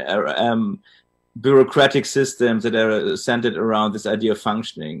much bureaucratic systems that are centered around this idea of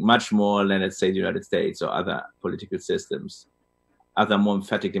functioning, much more than, let's say, the United States or other political systems, other more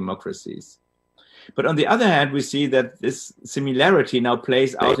emphatic democracies. But on the other hand, we see that this similarity now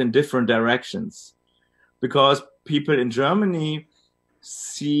plays out in different directions because people in Germany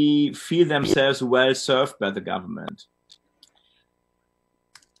feel themselves well served by the government.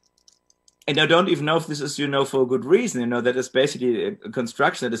 And I don't even know if this is, for a good reason, that is basically a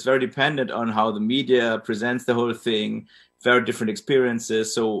construction that is very dependent on how the media presents the whole thing, very different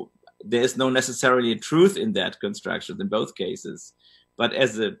experiences. So there's no necessarily truth in that construction in both cases. But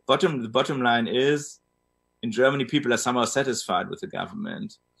as the bottom line is, in Germany, people are somehow satisfied with the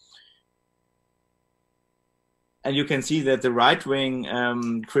government. And you can see that the right-wing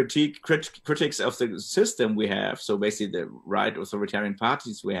critics of the system we have, so basically the right authoritarian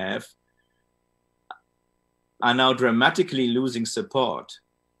parties we have, are now dramatically losing support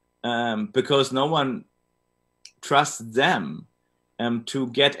because no one trusts them to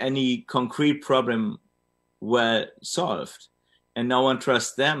get any concrete problem well solved. And no one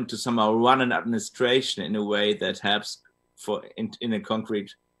trusts them to somehow run an administration in a way that helps in a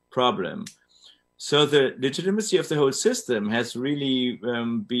concrete problem. So the legitimacy of the whole system has really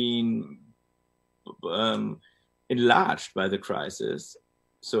been enlarged by the crisis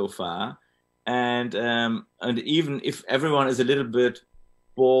so far. And even if everyone is a little bit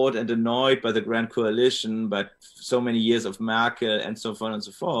bored and annoyed by the Grand Coalition, but so many years of Merkel and so on and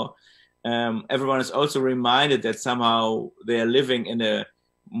so forth, everyone is also reminded that somehow they are living in a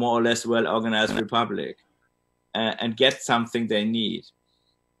more or less well-organized republic and get something they need.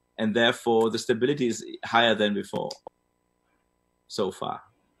 And therefore, the stability is higher than before, so far.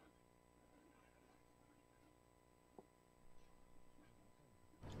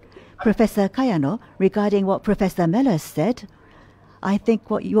 Professor Kayano, regarding what Professor Möllers said, I think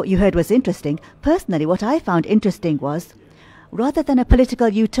what you heard was interesting. Personally, what I found interesting was, rather than a political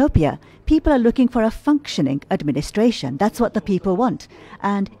utopia, people are looking for a functioning administration. That's what the people want.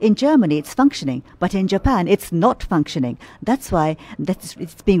 And in Germany, it's functioning. But in Japan, it's not functioning. That's why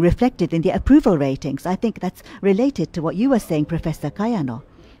it's being reflected in the approval ratings. I think that's related to what you were saying, Professor Kayano.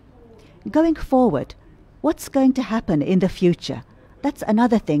 Going forward, what's going to happen in the future? That's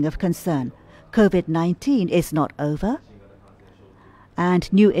another thing of concern. COVID-19 is not over.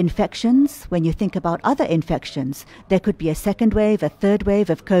 And new infections, when you think about other infections, there could be a second wave, a third wave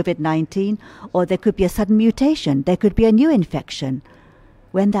of COVID-19, or there could be a sudden mutation, there could be a new infection.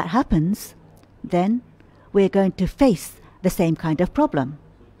 When that happens, then we're going to face the same kind of problem.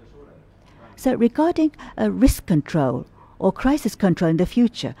 So regarding risk control or crisis control in the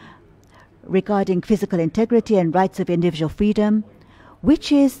future, regarding physical integrity and rights of individual freedom, which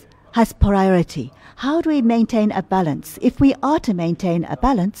has priority? How do we maintain a balance? If we are to maintain a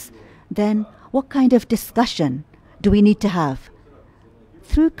balance, then what kind of discussion do we need to have?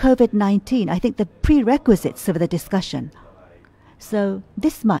 Through COVID-19, I think the prerequisites of the discussion. So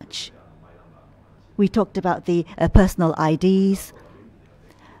this much. We talked about the personal IDs,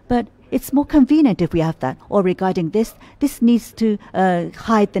 but it's more convenient if we have that. Or regarding this needs to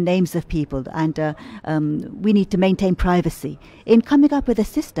hide the names of people, and we need to maintain privacy. In coming up with a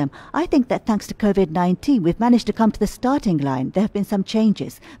system, I think that thanks to COVID-19, we've managed to come to the starting line. There have been some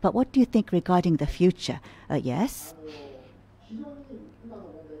changes. But what do you think regarding the future? Yes?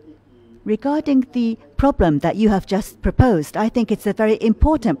 Regarding the problem that you have just proposed, I think it's a very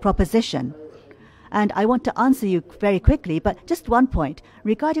important proposition. And I want to answer you very quickly, but just one point.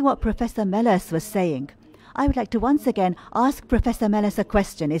 Regarding what Professor Möllers was saying, I would like to once again ask Professor Möllers a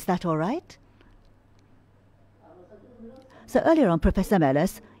question. Is that all right? So earlier on, Professor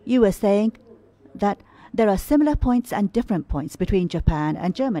Möllers, you were saying that there are similar points and different points between Japan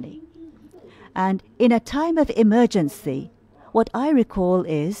and Germany. And in a time of emergency, what I recall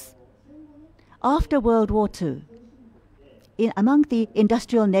is, after World War II, among the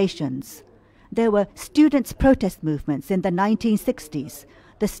industrial nations, there were students' protest movements in the 1960s.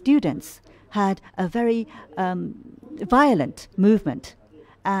 The students had a very violent movement.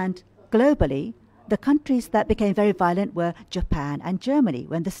 And globally, the countries that became very violent were Japan and Germany,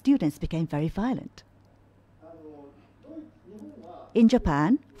 when the students became very violent. In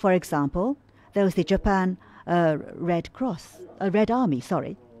Japan, for example, there was the Japan Red Army.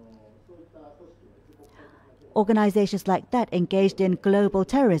 Organizations like that engaged in global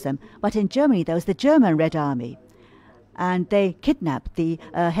terrorism. But in Germany, there was the German Red Army. And they kidnapped the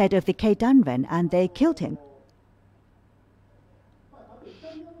head of the Keidanren and they killed him.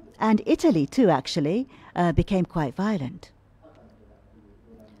 And Italy, too, actually, became quite violent.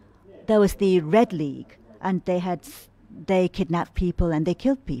 There was the Red League, and they kidnapped people and they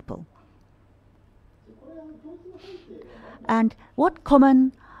killed people. And what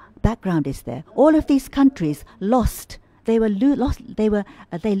common background is there? All of these countries lost. They lost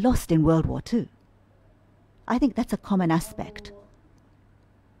in World War II. I think that's a common aspect.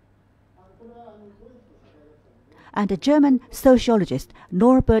 And a German sociologist,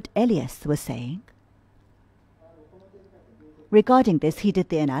 Norbert Elias, was saying, regarding this, he did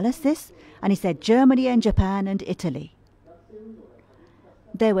the analysis, and he said Germany and Japan and Italy.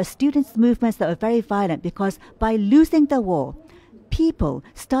 There were students' movements that were very violent because by losing the war, people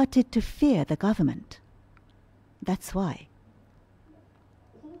started to fear the government. That's why.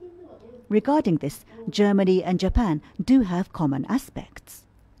 Regarding this, Germany and Japan do have common aspects.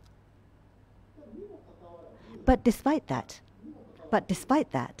 But despite that,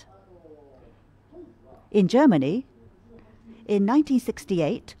 in Germany, in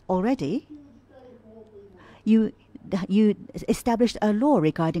 1968 already, you established a law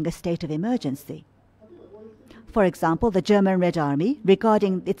regarding a state of emergency. For example, the German Red Army,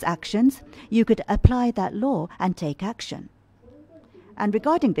 regarding its actions, you could apply that law and take action. And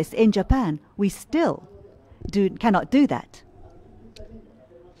regarding this, in Japan, we still cannot do that.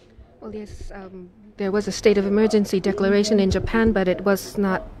 Well, yes, there was a state of emergency declaration in Japan, but it was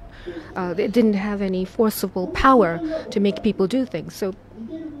not, it didn't have any forcible power to make people do things. So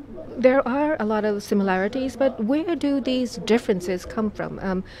there are a lot of similarities, but where do these differences come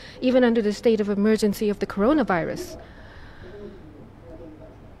from? Even under the state of emergency of the coronavirus.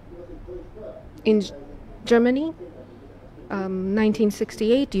 In Germany,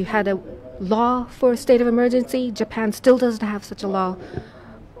 1968, you had a law for a state of emergency. Japan still doesn't have such a law.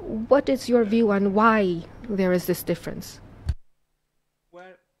 What is your view on why there is this difference?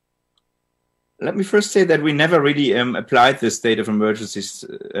 Well, let me first say that we never really applied the state of emergency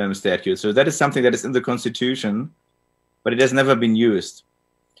statute. So that is something that is in the Constitution, but it has never been used.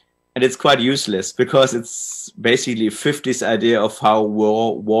 And it's quite useless because it's basically a 50s idea of how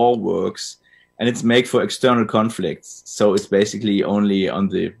war works, and it's made for external conflicts. So it's basically only on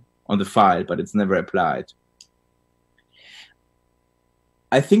the file, but it's never applied.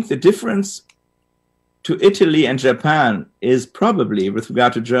 I think the difference to Italy and Japan is probably, with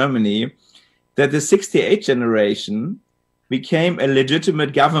regard to Germany, that the 68 generation became a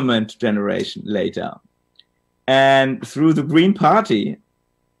legitimate government generation later. And through the Green Party,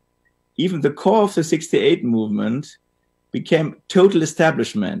 even the core of the 68 movement became total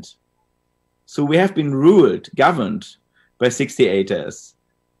establishment. So we have been governed by 68ers.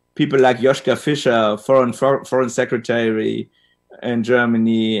 People like Joschka Fischer, foreign secretary in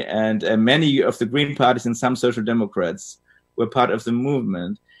Germany, and many of the Green parties and some social democrats were part of the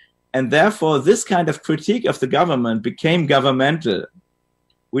movement. And therefore, this kind of critique of the government became governmental,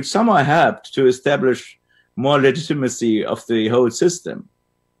 which somehow helped to establish more legitimacy of the whole system.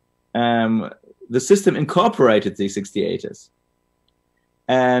 The system incorporated the 68ers.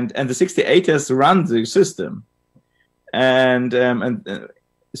 And the 68ers run the system. And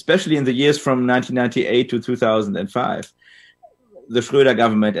especially in the years from 1998 to 2005. The Schröder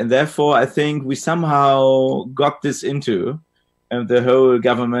government, and therefore I think we somehow got this into the whole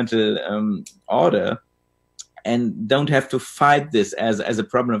governmental order, and don't have to fight this as a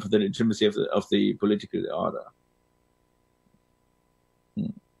problem for the legitimacy of the political order.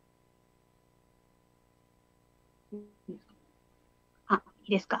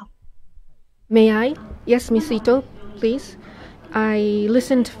 May I? Yes, Ms. Ito, please. I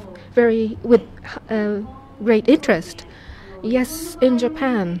listened with great interest. Yes, in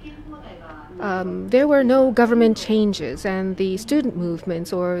Japan, there were no government changes, and the student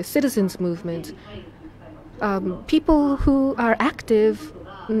movements or citizens' movements people who are active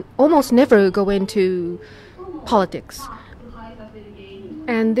almost never go into politics.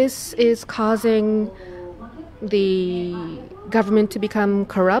 And this is causing the government to become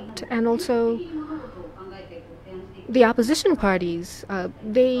corrupt, and also the opposition parties.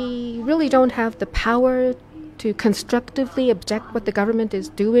 They really don't have the power to constructively object what the government is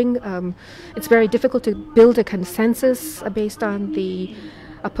doing. It's very difficult to build a consensus based on the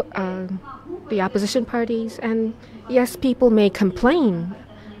opposition parties. And yes, people may complain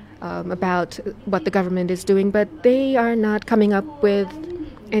about what the government is doing, but they are not coming up with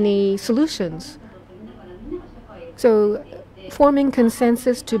any solutions. So forming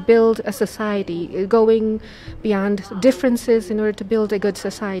consensus to build a society, going beyond differences in order to build a good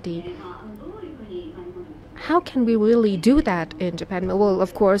society. How can we really do that in Japan? Well,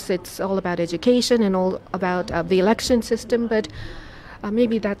 of course, it's all about education and all about the election system, but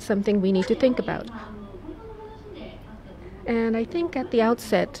maybe that's something we need to think about. And I think at the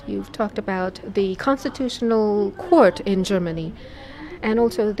outset, you've talked about the Constitutional Court in Germany. And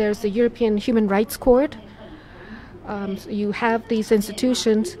also there's the European Human Rights Court. So you have these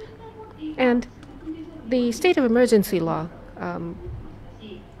institutions. And the state of emergency law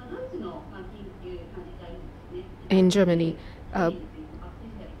in Germany.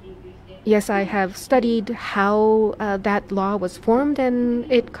 Yes, I have studied how that law was formed, and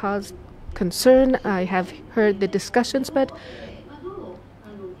it caused concern. I have heard the discussions, but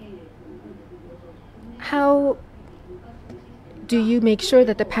how do you make sure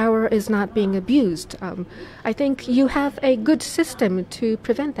that the power is not being abused? I think you have a good system to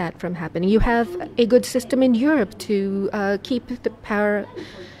prevent that from happening. You have a good system in Europe to keep the power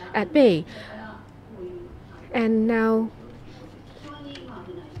at bay. And now,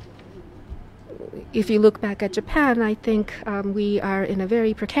 if you look back at Japan, I think we are in a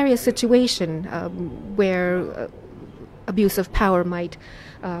very precarious situation where abuse of power might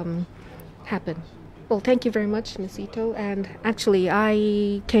happen. Well, thank you very much, Ms. Ito. And actually,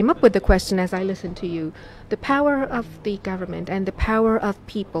 I came up with the question as I listened to you. The power of the government and the power of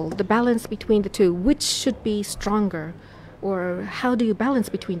people, the balance between the two, which should be stronger? Or how do you balance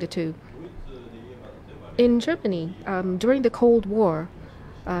between the two? In Germany, during the Cold War,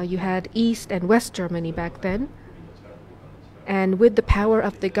 you had East and West Germany back then. And with the power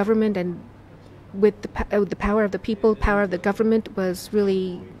of the government and with the power of the people, power of the government was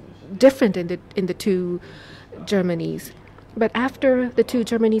really different in the two Germanys. But after the two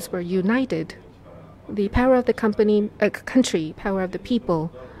Germanys were united, the power of the country, power of the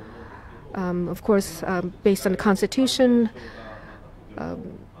people, of course, based on the Constitution,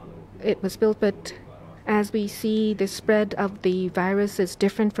 it was built. But as we see, the spread of the virus is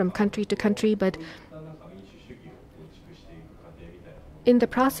different from country to country. But in the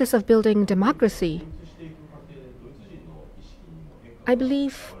process of building democracy, I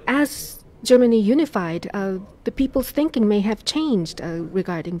believe as Germany unified, the people's thinking may have changed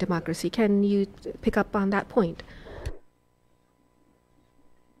regarding democracy. Can you pick up on that point?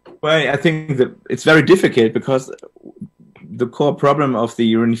 Well, I think that it's very difficult because the core problem of the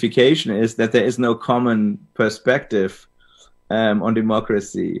unification is that there is no common perspective on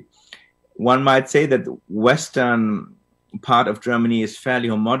democracy. One might say that the Western part of Germany is fairly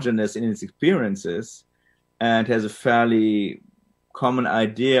homogeneous in its experiences and has a fairly common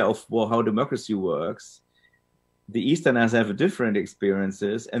idea of how democracy works. The Easterners have different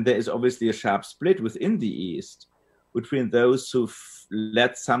experiences, and there is obviously a sharp split within the East between those who've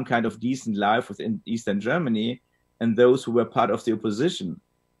led some kind of decent life within Eastern Germany and those who were part of the opposition.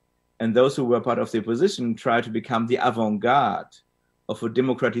 And those who were part of the opposition tried to become the avant-garde of a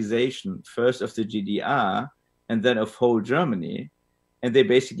democratization, first of the GDR and then of whole Germany. And they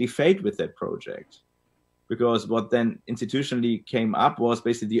basically failed with that project, because what then institutionally came up was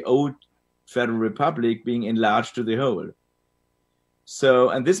basically the old Federal Republic being enlarged to the whole. So,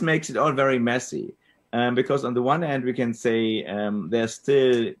 and this makes it all very messy. Because on the one hand, we can say there's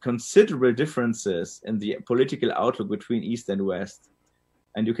still considerable differences in the political outlook between East and West.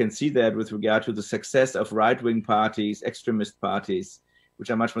 And you can see that with regard to the success of right-wing parties, extremist parties, which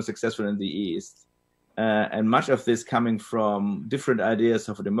are much more successful in the East. And much of this coming from different ideas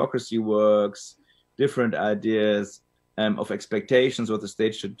of how democracy works, different ideas of expectations, what the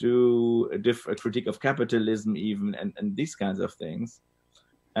state should do, a critique of capitalism even, and these kinds of things.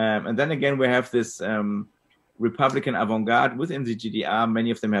 And then again, we have this Republican avant-garde within the GDR.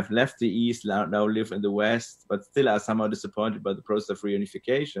 Many of them have left the East, now live in the West, but still are somehow disappointed by the process of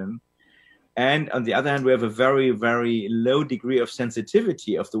reunification. And on the other hand, we have a very, very low degree of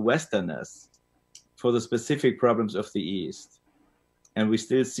sensitivity of the Westerners for the specific problems of the East. And we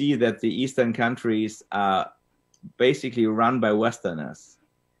still see that the Eastern countries are basically run by Westerners.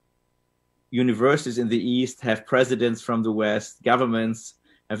 Universities in the East have presidents from the West, governments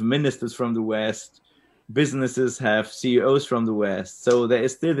have ministers from the West, businesses have CEOs from the West. So there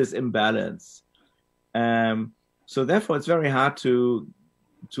is still this imbalance. So therefore, it's very hard to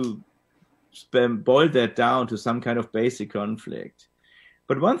boil that down to some kind of basic conflict.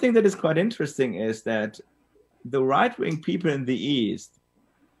 But one thing that is quite interesting is that the right-wing people in the East,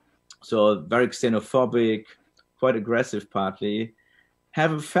 so very xenophobic, quite aggressive partly,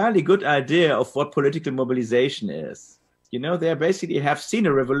 have a fairly good idea of what political mobilization is. You know, they basically have seen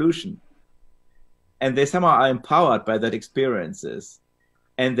a revolution, and they somehow are empowered by that experiences,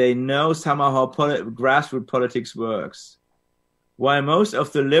 and they know somehow how grassroots politics works, while most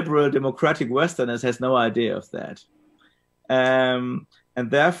of the liberal democratic Westerners has no idea of that. And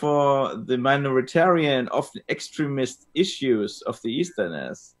therefore, the minoritarian, often extremist issues of the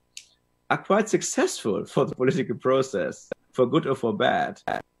Easterners are quite successful for the political process, for good or for bad,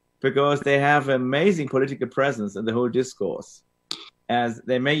 because they have amazing political presence in the whole discourse, as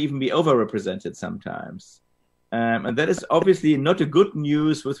they may even be overrepresented sometimes. And that is obviously not a good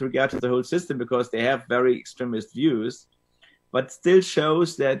news with regard to the whole system, because they have very extremist views, but still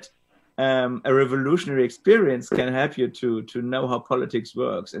shows that a revolutionary experience can help you to know how politics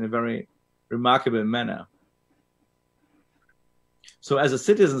works in a very remarkable manner. So as a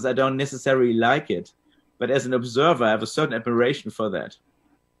citizen, I don't necessarily like it, but as an observer, I have a certain admiration for that.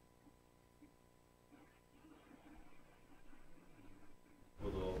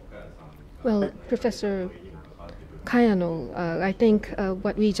 Well, Professor Kayano, I think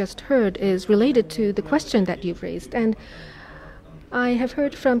what we just heard is related to the question that you've raised. And I have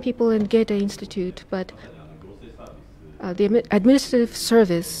heard from people in Goethe-Institut, but the administrative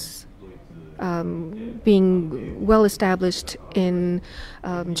service being well established in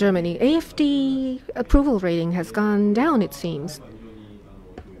Germany, AfD approval rating has gone down, it seems.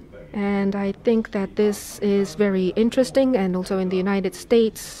 And I think that this is very interesting, and also in the United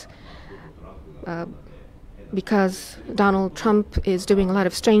States, because Donald Trump is doing a lot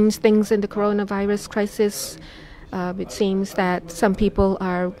of strange things in the coronavirus crisis. It seems that some people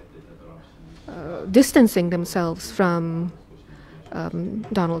are distancing themselves from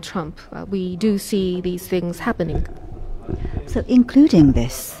Donald Trump. We do see these things happening. So including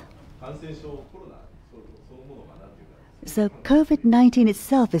this, so COVID-19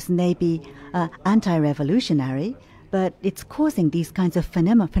 itself is maybe anti-revolutionary, but it's causing these kinds of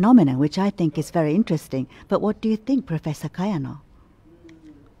phenomena, which I think is very interesting. But what do you think, Professor Kayano?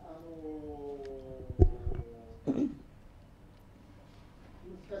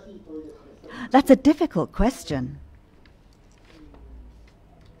 That's a difficult question.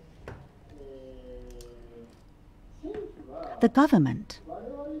 The government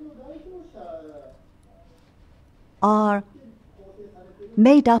are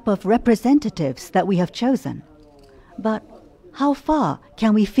made up of representatives that we have chosen. But how far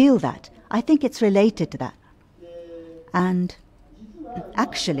can we feel that? I think it's related to that. And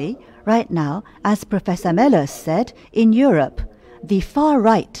actually, right now, as Professor Möllers said, in Europe, the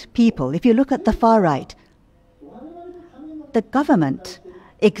far-right people, if you look at the far-right, the government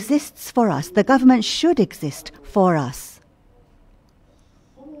exists for us. The government should exist for us.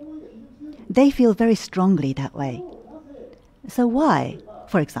 They feel very strongly that way. So why?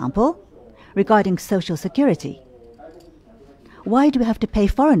 For example, regarding social security. Why do we have to pay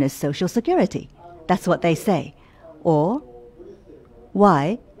foreigners social security? That's what they say. Or,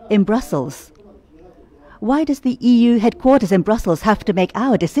 why in Brussels? Why does the EU headquarters in Brussels have to make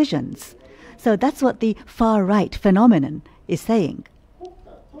our decisions? So that's what the far-right phenomenon is saying.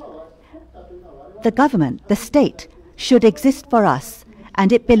 The government, the state, should exist for us,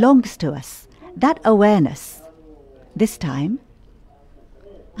 and it belongs to us. That awareness, this time,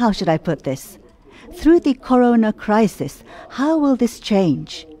 how should I put this? Through the corona crisis, how will this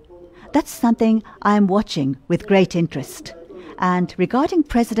change? That's something I'm watching with great interest. And regarding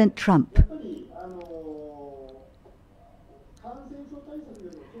President Trump,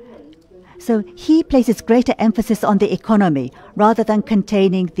 so he places greater emphasis on the economy rather than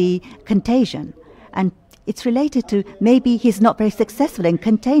containing the contagion. And it's related to maybe he's not very successful in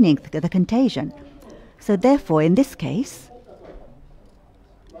containing the contagion. So therefore, in this case,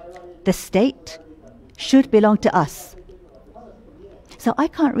 the state should belong to us. So I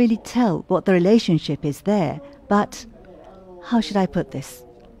can't really tell what the relationship is there, but how should I put this?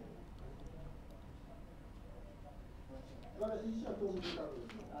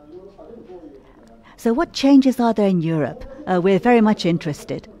 So what changes are there in Europe? We're very much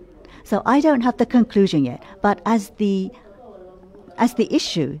interested. So I don't have the conclusion yet, but as the as the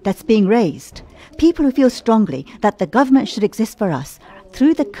issue that's being raised. People who feel strongly that the government should exist for us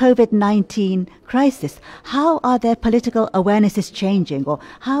through the COVID-19 crisis, how are their political awarenesses changing, or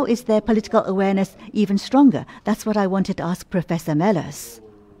how is their political awareness even stronger? That's what I wanted to ask Professor Möllers.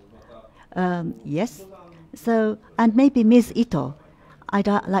 Yes. So, and maybe Ms. Ito, I'd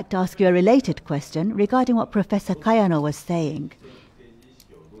like to ask you a related question regarding what Professor Kayano was saying.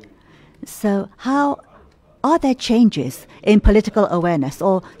 So, how are there changes in political awareness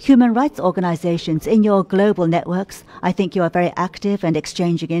or human rights organizations in your global networks? I think you are very active and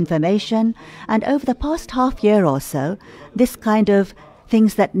exchanging information. And over the past half year or so, this kind of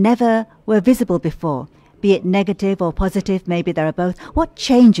things that never were visible before, be it negative or positive, maybe there are both. What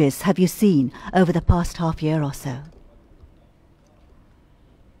changes have you seen over the past half year or so?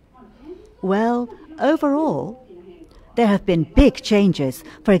 Well, overall, there have been big changes.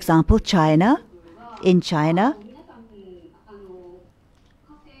 For example, China. In China,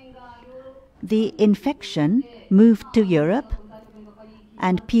 the infection moved to Europe,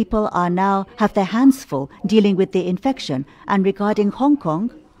 and people are now have their hands full dealing with the infection. And regarding Hong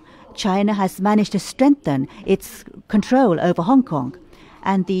Kong, China has managed to strengthen its control over Hong Kong,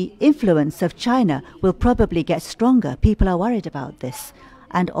 and the influence of China will probably get stronger. People are worried about this.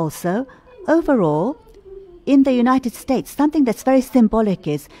 And also, overall, in the United States, something that's very symbolic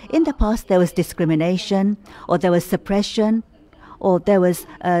is, in the past there was discrimination, or there was suppression, or there was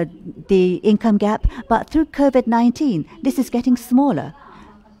the income gap, but through COVID-19, this is getting smaller.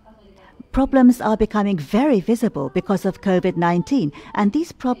 Problems are becoming very visible because of COVID-19, and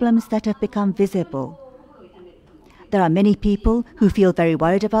these problems that have become visible, there are many people who feel very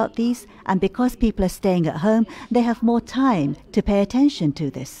worried about these, and because people are staying at home, they have more time to pay attention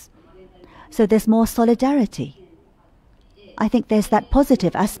to this. So there's more solidarity. I think there's that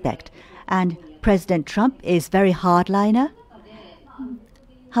positive aspect. And President Trump is very hardliner.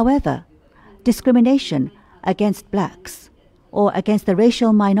 However, discrimination against blacks or against the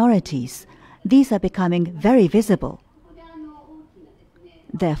racial minorities, these are becoming very visible.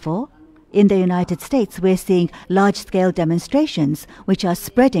 Therefore, in the United States, we're seeing large-scale demonstrations which are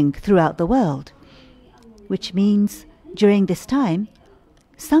spreading throughout the world, which means during this time,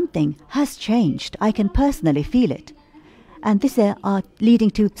 something has changed. I can personally feel it. And these are leading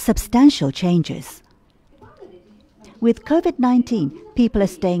to substantial changes. With COVID-19, people are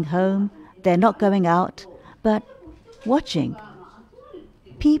staying home, they're not going out, but watching.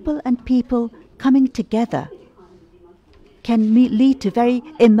 People and people coming together can lead to very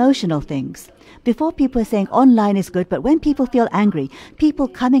emotional things. Before, people were saying online is good, but when people feel angry, people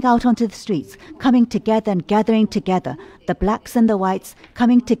coming out onto the streets, coming together and gathering together, the blacks and the whites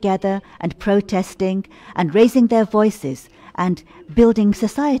coming together and protesting and raising their voices and building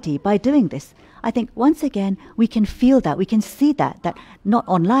society by doing this. I think once again we can feel that, we can see that not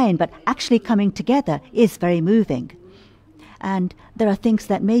online but actually coming together is very moving. And there are things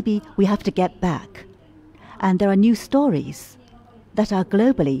that maybe we have to get back. And there are new stories that are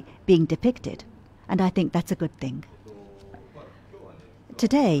globally being depicted. And I think that's a good thing.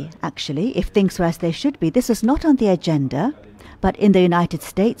 Today, actually, if things were as they should be, this was not on the agenda, but in the United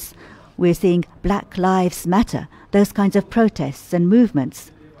States, we're seeing Black Lives Matter, those kinds of protests and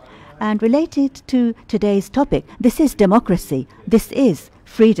movements. And related to today's topic, this is democracy, this is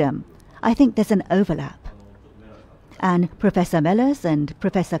freedom. I think there's an overlap. And Professor Möllers and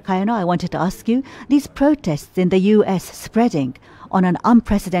Professor Kayano, I wanted to ask you, these protests in the US spreading on an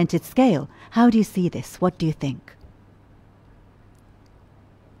unprecedented scale, how do you see this? What do you think?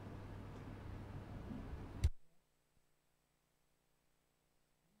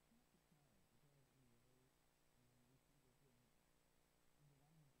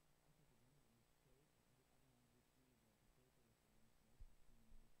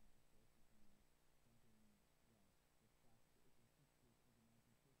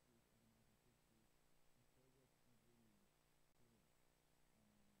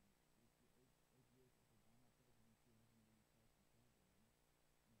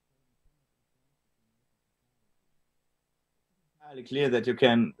 Clear that you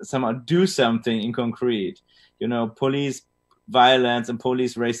can somehow do something in concrete. You know, police violence and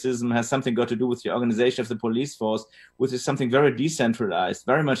police racism has something got to do with the organization of the police force, which is something very decentralized,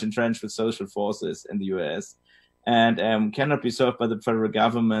 very much entrenched with social forces in the US, and cannot be solved by the federal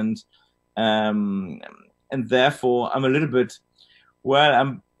government. And therefore, I'm a little bit, well,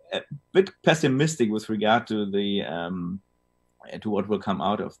 I'm a bit pessimistic with regard to the to what will come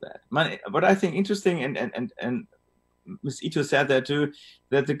out of that. What I think interesting, and Ms. Ito said that too,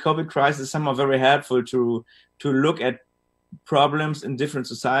 that the COVID crisis is somehow very helpful to look at problems in different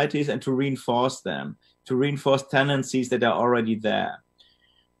societies and to reinforce them, to reinforce tendencies that are already there.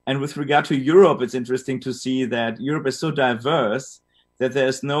 And with regard to Europe, it's interesting to see that Europe is so diverse that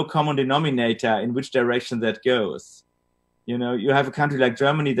there's no common denominator in which direction that goes. You know, you have a country like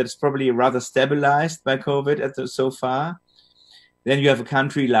Germany that's probably rather stabilized by COVID so far. Then you have a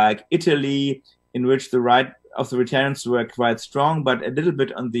country like Italy, in which the right authoritarians were quite strong, but a little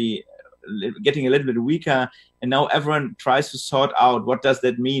bit getting a little bit weaker. And now everyone tries to sort out what does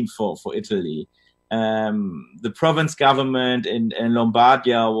that mean for Italy. The province government in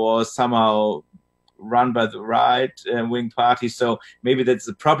Lombardia was somehow run by the right-wing party, so maybe that's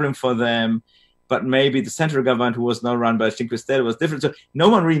a problem for them. But maybe the central government, who was now run by Cinque Stelle, was different. So no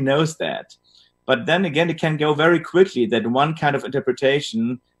one really knows that. But then again, it can go very quickly that one kind of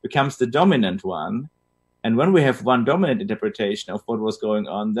interpretation becomes the dominant one. And when we have one dominant interpretation of what was going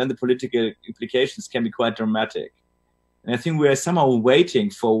on, then the political implications can be quite dramatic. And I think we are somehow waiting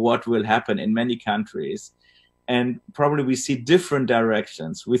for what will happen in many countries. And probably we see different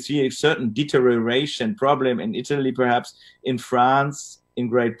directions. We see a certain deterioration problem in Italy, perhaps in France, in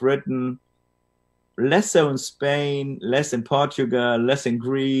Great Britain, less so in Spain, less in Portugal, less in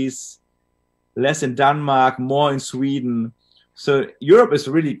Greece, less in Denmark, more in Sweden. So Europe is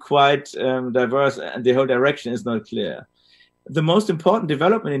really quite diverse, and the whole direction is not clear. The most important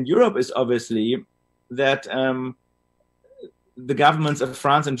development in Europe is obviously that the governments of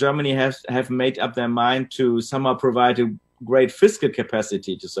France and Germany have made up their mind to somehow provide a great fiscal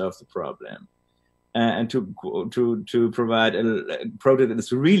capacity to solve the problem. And to provide a project that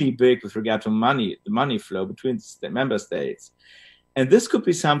is really big with regard to money, the money flow between the member states. And this could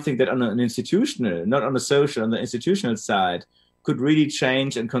be something that on an institutional, not on a social, on the institutional side, could really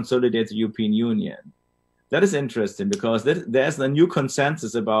change and consolidate the European Union. That is interesting because there's a new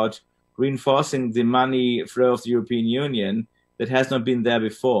consensus about reinforcing the money flow of the European Union that has not been there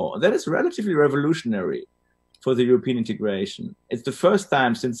before. That is relatively revolutionary for the European integration. It's the first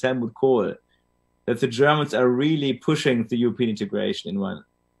time since Helmut Kohl that the Germans are really pushing the European integration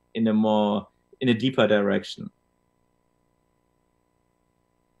in a deeper direction.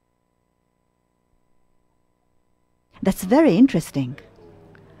 That's very interesting.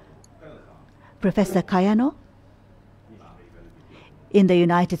 Professor Kayano, in the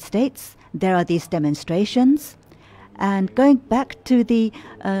United States, there are these demonstrations. And going back to the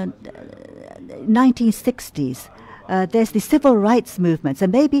 1960s, there's the civil rights movements.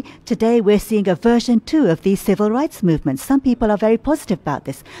 And maybe today we're seeing a version 2 of these civil rights movements. Some people are very positive about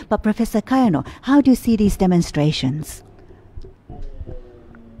this. But Professor Kayano, how do you see these demonstrations?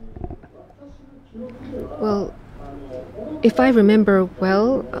 Well, if I remember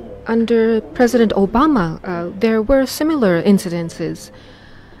well, under President Obama, there were similar incidences.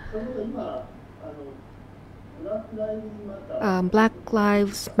 Black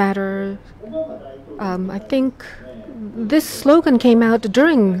Lives Matter. I think this slogan came out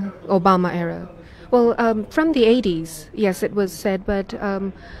during Obama era. Well, from the 80s, yes, it was said, but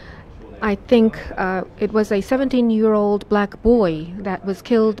I think it was a 17-year-old black boy that was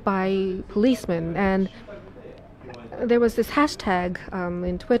killed by policemen, and there was this hashtag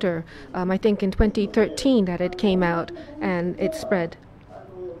in Twitter, I think in 2013, that it came out and it spread.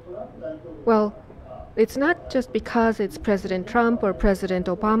 Well, it's not just because it's President Trump or President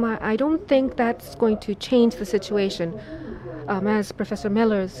Obama. I don't think that's going to change the situation. As Professor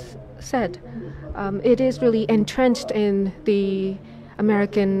Möllers said, it is really entrenched in the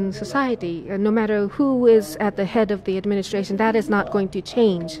American society. No matter who is at the head of the administration, that is not going to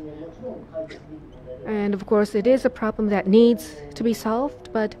change. And of course, it is a problem that needs to be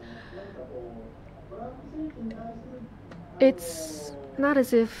solved, but it's not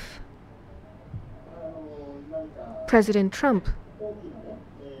as if President Trump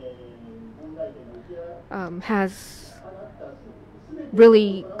has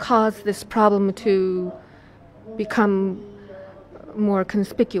really caused this problem to become more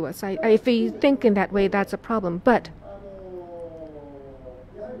conspicuous. If you think in that way, that's a problem. But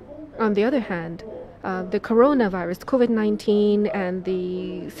on the other hand, the coronavirus, COVID-19, and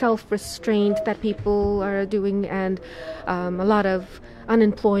the self-restraint that people are doing, and a lot of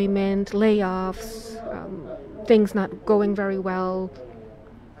unemployment, layoffs, things not going very well,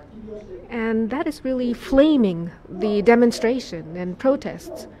 and that is really flaming the demonstration and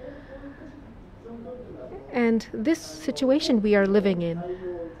protests. And this situation we are living in,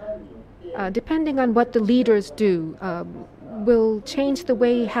 depending on what the leaders do, will change the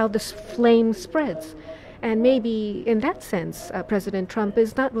way how this flame spreads. And maybe in that sense, President Trump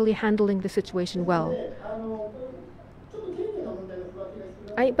is not really handling the situation well.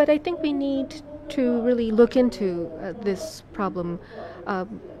 But I think we need to really look into this problem.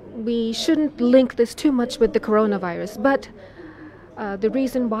 We shouldn't link this too much with the coronavirus, but the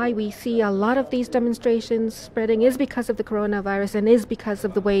reason why we see a lot of these demonstrations spreading is because of the coronavirus and is because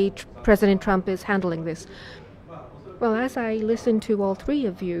of the way President Trump is handling this. Well, as I listen to all three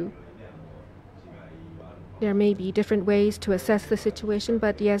of you, there may be different ways to assess the situation,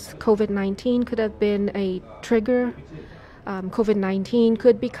 but yes, COVID-19 could have been a trigger. COVID-19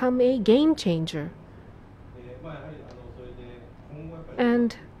 could become a game changer.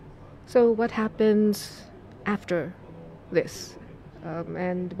 And so what happens after this?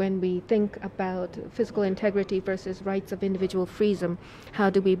 And when we think about physical integrity versus rights of individual freedom, how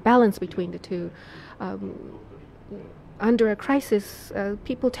do we balance between the two? Under a crisis,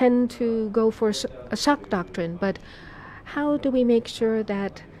 people tend to go for a shock doctrine, but how do we make sure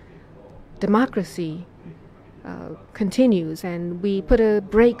that democracy continues and we put a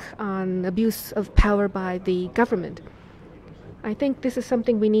brake on abuse of power by the government? I think this is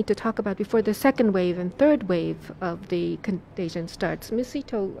something we need to talk about before the second wave and third wave of the contagion starts. Ms.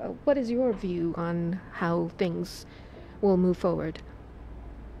 Ito, what is your view on how things will move forward?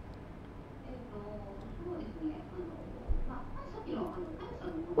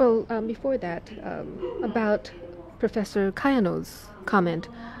 Well, before that, about Professor Kayano's comment.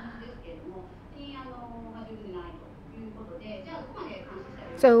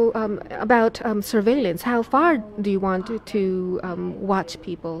 So about surveillance, how far do you want to watch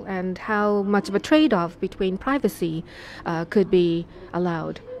people, and how much of a trade-off between privacy could be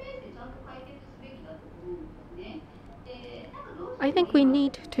allowed? I think we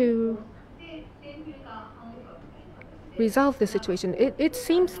need to resolve the situation. It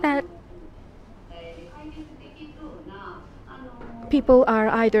seems that people are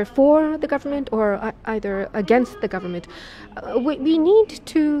either for the government or either against the government. We need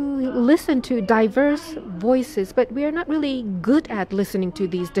to listen to diverse voices, but we are not really good at listening to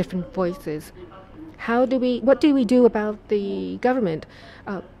these different voices. What do we do about the government?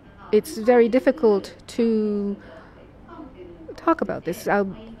 It's very difficult to talk about this.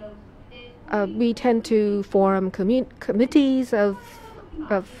 We tend to form committees of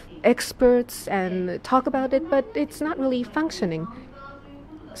experts and talk about it, but it's not really functioning.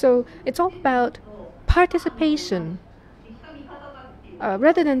 So it's all about participation.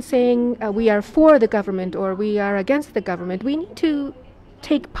 Rather than saying we are for the government or we are against the government, we need to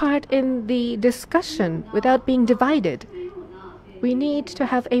take part in the discussion without being divided. We need to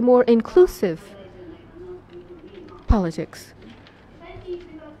have a more inclusive politics.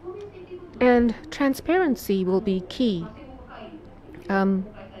 And transparency will be key.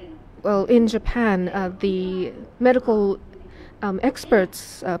 Well, in Japan, the medical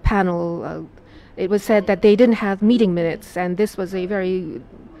experts panel, it was said that they didn't have meeting minutes, and this was a very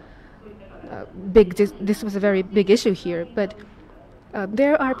big issue here. But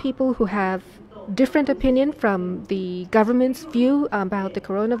there are people who have different opinion from the government's view about the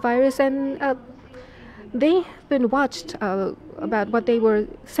coronavirus, and they have been watched about what they were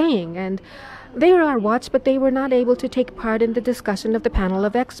saying, and they are watched, but they were not able to take part in the discussion of the panel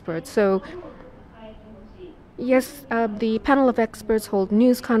of experts. So, yes, the panel of experts hold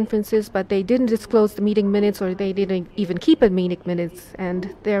news conferences, but they didn't disclose the meeting minutes, or they didn't even keep a meeting minutes,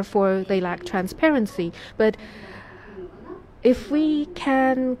 and therefore they lack transparency. But if we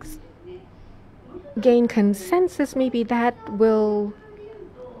can gain consensus, maybe that will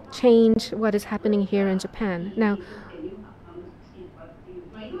change what is happening here in Japan. Now,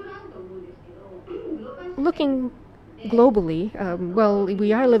 looking globally, well,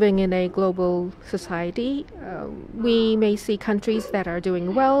 we are living in a global society. We may see countries that are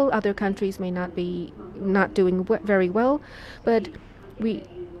doing well, other countries may not be doing very well, but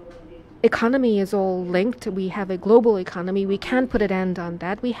economy is all linked. We have a global economy. We can't put an end on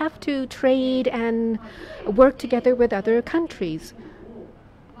that. We have to trade and work together with other countries.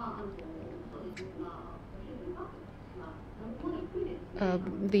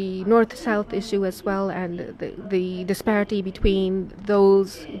 The North-South issue as well, and the disparity between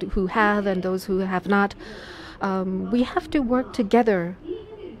those who have and those who have not. We have to work together,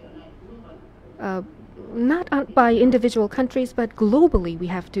 not by individual countries, but globally we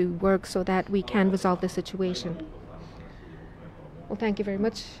have to work so that we can resolve the situation. Well, thank you very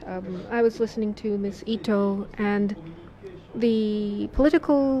much. I was listening to Ms. Ito, and the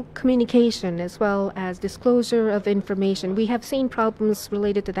political communication as well as disclosure of information. We have seen problems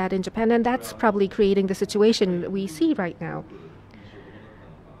related to that in Japan, and that's probably creating the situation we see right now.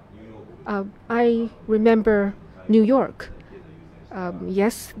 I remember New York.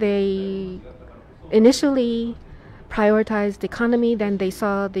 Yes, they initially prioritized economy. Then they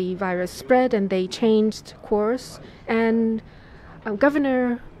saw the virus spread and they changed course. And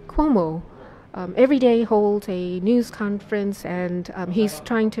Governor Cuomo every day holds a news conference, and he's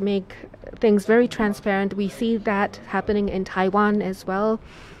trying to make things very transparent. We see that happening in Taiwan as well.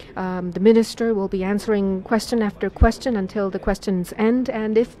 The minister will be answering question after question until the questions end,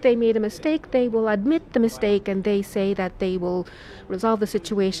 and if they made a mistake, they will admit the mistake, and they say that they will resolve the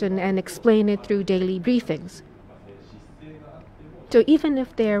situation and explain it through daily briefings. So even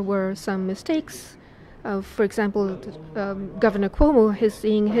if there were some mistakes, for example, Governor Cuomo is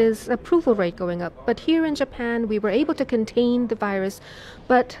seeing his approval rate going up. But here in Japan, we were able to contain the virus.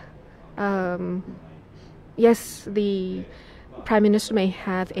 But yes, the Prime Minister may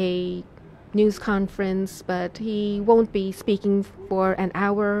have a news conference, but he won't be speaking for an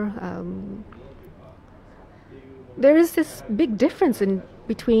hour. There is this big difference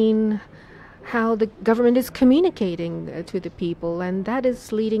between how the government is communicating to the people, and that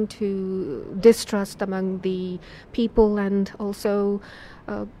is leading to distrust among the people and also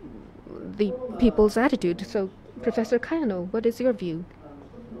the people's attitude. So, Professor Kayano, what is your view?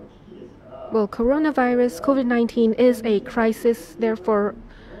 Well, coronavirus, COVID-19 is a crisis, therefore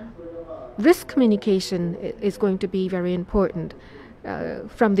risk communication is going to be very important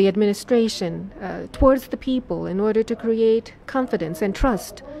from the administration towards the people in order to create confidence and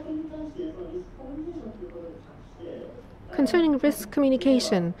trust. Concerning risk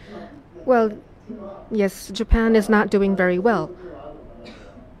communication, well, yes, Japan is not doing very well.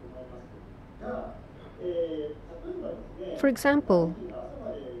 For example,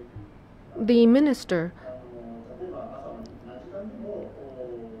 the minister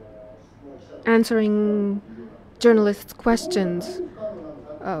answering journalists' questions,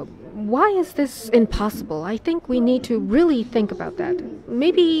 why is this impossible? I think we need to really think about that.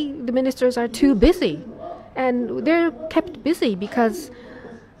 Maybe the ministers are too busy. And they're kept busy because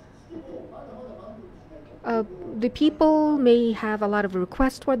the people may have a lot of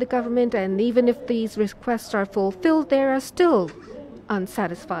requests for the government, and even if these requests are fulfilled, they are still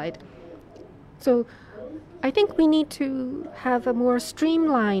unsatisfied. So I think we need to have a more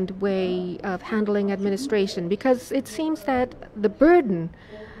streamlined way of handling administration, because it seems that the burden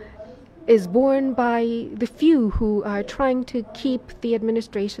is borne by the few who are trying to keep the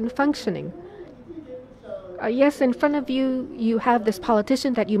administration functioning. Yes, in front of you, you have this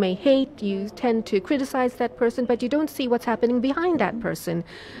politician that you may hate. You tend to criticize that person, but you don't see what's happening behind that person.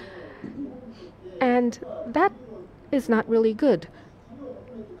 And that is not really good.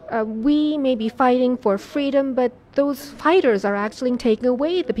 We may be fighting for freedom, but those fighters are actually taking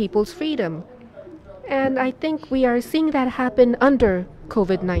away the people's freedom. And I think we are seeing that happen under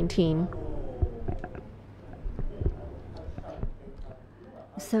COVID-19.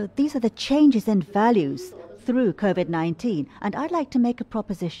 So these are the changes in values through COVID-19, and I'd like to make a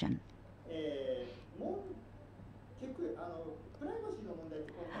proposition.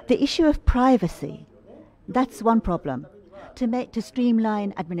 The issue of privacy, that's one problem. To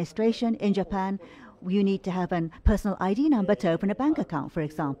streamline administration in Japan, you need to have a personal ID number to open a bank account, for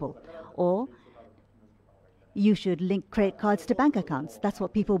example. Or you should link credit cards to bank accounts. That's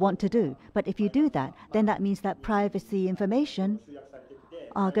what people want to do. But if you do that, then that means that privacy information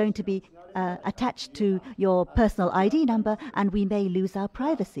are going to be attached to your personal ID number, and we may lose our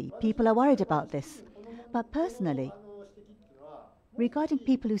privacy. People are worried about this. But personally, regarding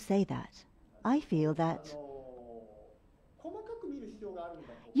people who say that, I feel that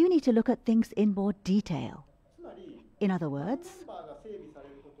you need to look at things in more detail. In other words,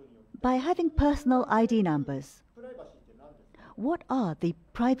 by having personal ID numbers, what are the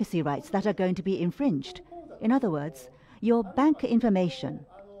privacy rights that are going to be infringed? In other words, your bank information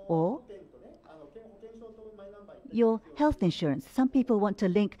or your health insurance. Some people want to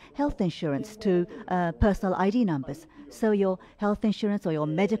link health insurance to personal ID numbers. So your health insurance or your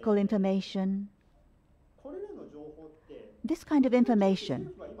medical information, this kind of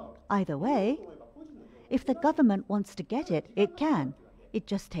information, either way, if the government wants to get it, it can. It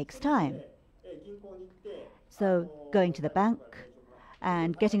just takes time. So going to the bank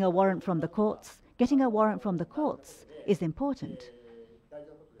and getting a warrant from the courts, is important.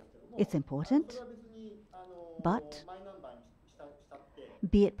 It's important, but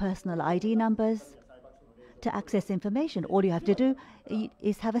be it personal ID numbers, to access information, all you have to do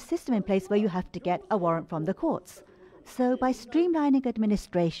is have a system in place where you have to get a warrant from the courts. So by streamlining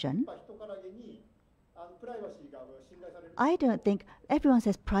administration, I don't think everyone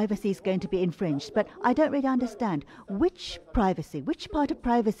says privacy is going to be infringed, but I don't really understand which part of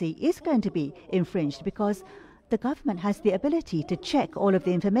privacy is going to be infringed, because The government has the ability to check all of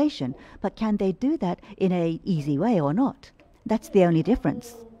the information, but can they do that in an easy way or not? That's the only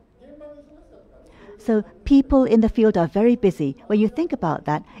difference. So people in the field are very busy. When you think about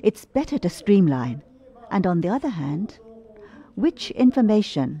that, it's better to streamline. And on the other hand, which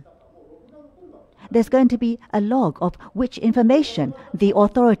information? There's going to be a log of which information the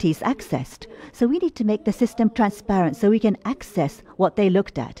authorities accessed. So we need to make the system transparent so we can access what they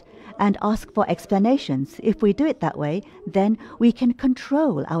looked at and ask for explanations. If we do it that way, then we can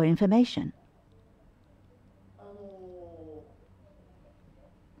control our information.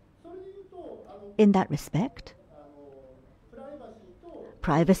 In that respect,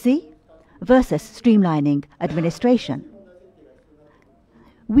 privacy versus streamlining administration.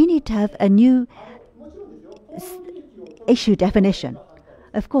 We need to have a new issue definition.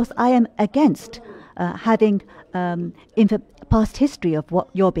 Of course, I am against having past history of what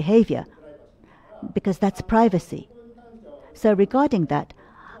your behavior, because that's privacy. So regarding that,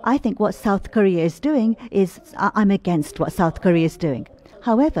 I think what South Korea is doing is, I'm against what South Korea is doing.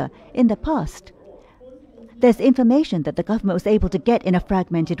 However, in the past, there's information that the government was able to get in a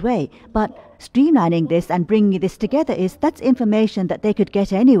fragmented way, but streamlining this and bringing this together that's information that they could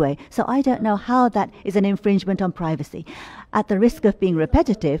get anyway. So I don't know how that is an infringement on privacy. At the risk of being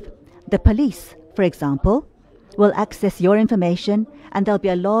repetitive, the police, for example, will access your information, and there'll be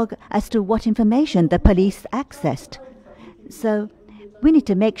a log as to what information the police accessed. So we need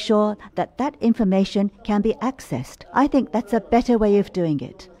to make sure that that information can be accessed. I think that's a better way of doing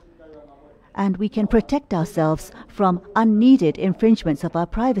it. And we can protect ourselves from unneeded infringements of our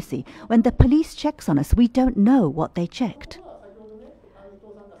privacy. When the police checks on us, we don't know what they checked.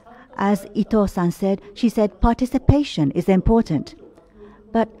 As Ito-san said, she said participation is important.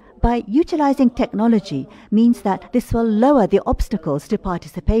 But by utilizing technology means that this will lower the obstacles to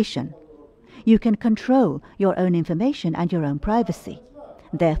participation. You can control your own information and your own privacy.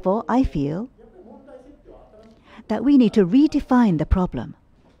 Therefore, I feel that we need to redefine the problem.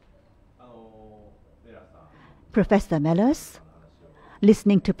 Professor Möllers,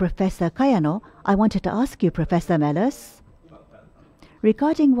 listening to Professor Kayano, I wanted to ask you, Professor Möllers,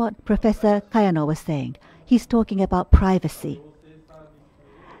 regarding what Professor Kayano was saying. He's talking about privacy.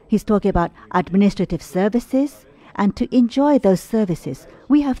 He's talking about administrative services, and to enjoy those services,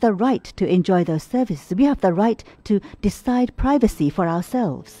 we have the right to enjoy those services. We have the right to decide privacy for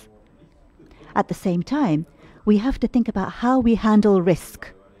ourselves. At the same time, we have to think about how we handle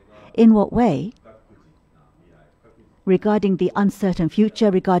risk. In what way? Regarding the uncertain future,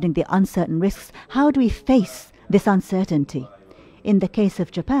 regarding the uncertain risks, how do we face this uncertainty? In the case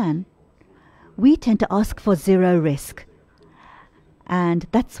of Japan, we tend to ask for zero risk. And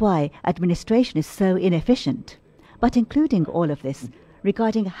that's why administration is so inefficient. But including all of this,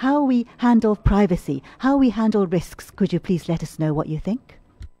 regarding how we handle privacy, how we handle risks, could you please let us know what you think?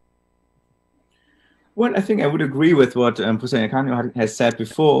 Well, I think I would agree with what Professor Kayano has said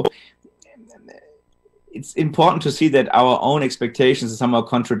before. It's important to see that our own expectations are somehow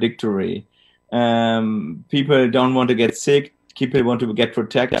contradictory. People don't want to get sick, people want to get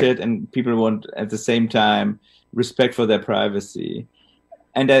protected, and people want at the same time respect for their privacy.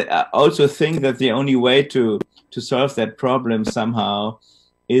 And I also think that the only way to solve that problem somehow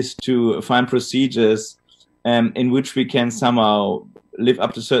is to find procedures in which we can somehow live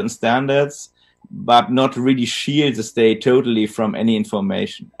up to certain standards, but not really shield the state totally from any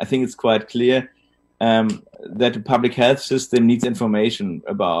information. I think it's quite clear that the public health system needs information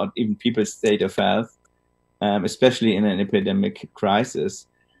about even people's state of health, especially in an epidemic crisis.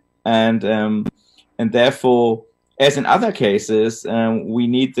 And therefore, as in other cases, we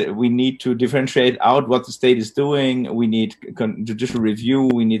need to differentiate out what the state is doing. We need judicial review.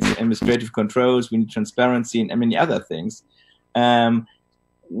 We need administrative controls. We need transparency and many other things,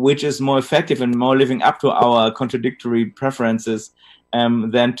 which is more effective and more living up to our contradictory preferences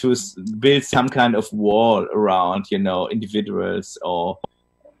than to build some kind of wall around, individuals or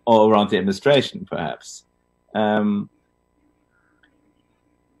around the administration, perhaps. I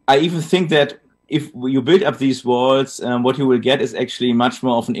even think that if you build up these walls, what you will get is actually much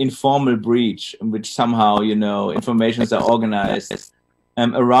more of an informal breach in which somehow, informations are organized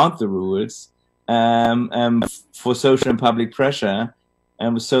around the rules for social and public pressure,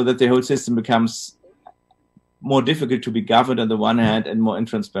 so that the whole system becomes more difficult to be governed on the one hand and more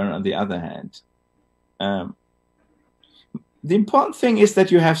intransparent on the other hand. The important thing is that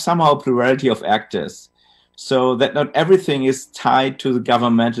you have somehow a plurality of actors, so that not everything is tied to the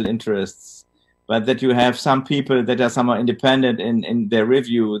governmental interests, but that you have some people that are somehow independent in their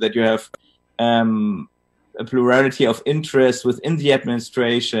review, that you have a plurality of interests within the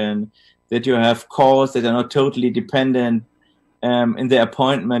administration, that you have calls that are not totally dependent in their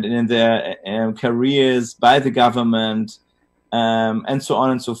appointment and in their careers by the government, and so on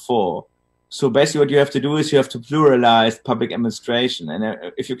and so forth. So basically what you have to do is you have to pluralize public administration.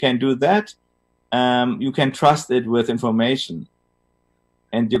 And if you can do that, you can trust it with information.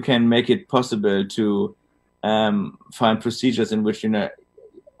 And you can make it possible to find procedures in which,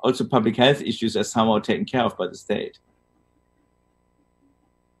 also public health issues are somehow taken care of by the state.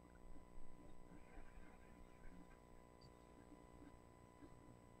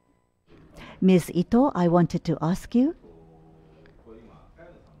 Ms. Ito, I wanted to ask you.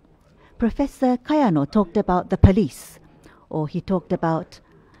 Professor Kayano talked about the police, or he talked about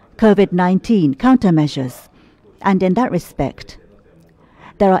COVID-19 countermeasures. And in that respect,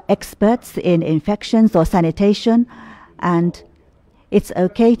 there are experts in infections or sanitation, and it's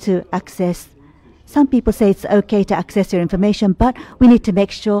okay to access. Some people say it's okay to access your information, but we need to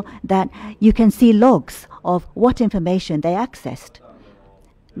make sure that you can see logs of what information they accessed.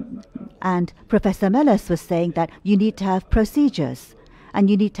 And Professor Möllers was saying that you need to have procedures and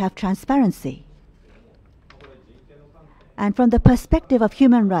you need to have transparency. And from the perspective of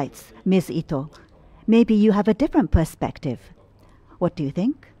human rights, Ms. Ito, maybe you have a different perspective. What do you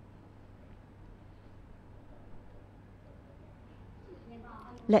think?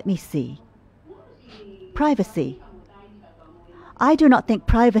 Let me see. Privacy. I do not think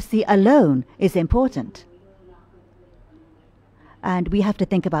privacy alone is important. And we have to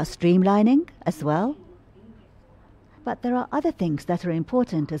think about streamlining as well. But there are other things that are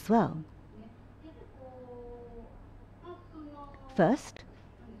important as well. First,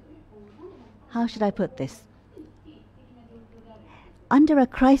 how should I put this? Under a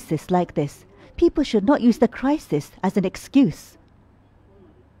crisis like this, people should not use the crisis as an excuse.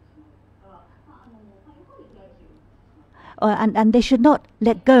 And they should not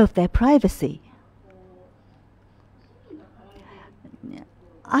let go of their privacy.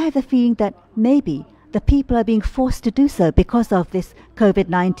 I have the feeling that maybe the people are being forced to do so because of this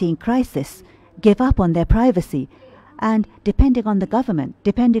COVID-19 crisis, give up on their privacy, and depending on the government,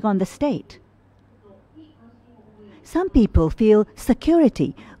 depending on the state. Some people feel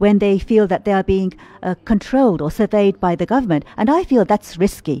security when they feel that they are being controlled or surveyed by the government, and I feel that's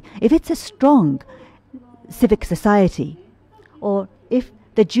risky. If it's a strong civic society, or if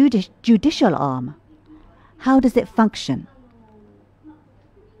the judicial arm, how does it function?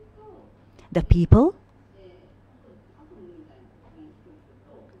 The people,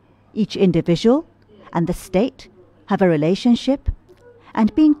 each individual, and the state have a relationship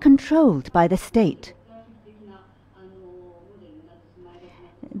and being controlled by the state.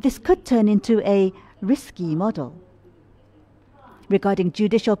 This could turn into a risky model regarding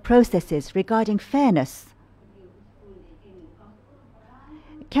judicial processes, regarding fairness.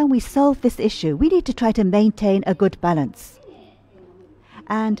 Can we solve this issue? We need to try to maintain a good balance.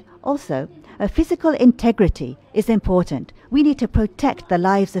 And also, physical integrity is important. We need to protect the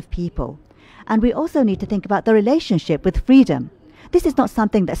lives of people. And we also need to think about the relationship with freedom. This is not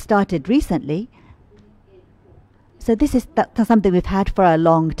something that started recently. So this is something we've had for a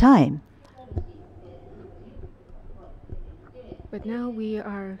long time. But now we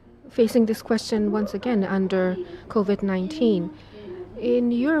are facing this question once again under COVID-19.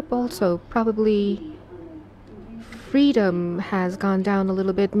 In Europe also, probably freedom has gone down a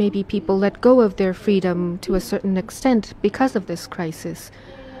little bit. Maybe people let go of their freedom to a certain extent because of this crisis.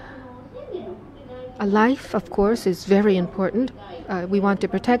 A life, of course, is very important. We want to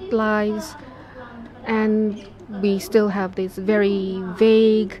protect lives, and we still have this very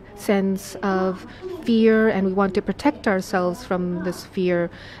vague sense of fear, and we want to protect ourselves from this fear.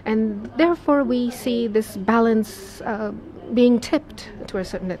 And therefore, we see this balance being tipped to a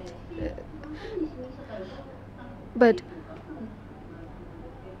certain extent. But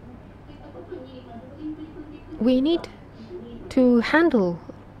we need to handle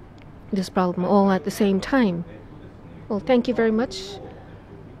this problem all at the same time. Well, thank you very much.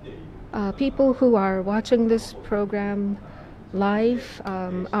 People who are watching this program live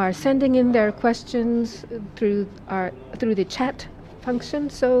are sending in their questions through the chat function.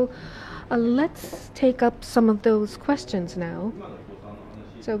 So let's take up some of those questions now.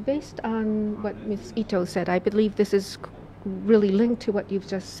 So based on what Ms. Ito said, I believe this is really linked to what you've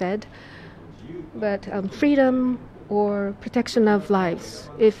just said. But freedom or protection of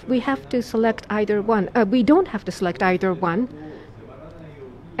lives, if we have to select either one, we don't have to select either one.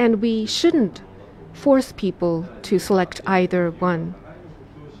 And we shouldn't force people to select either one.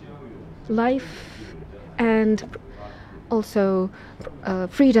 Life and also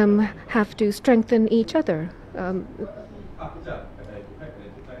freedom have to strengthen each other.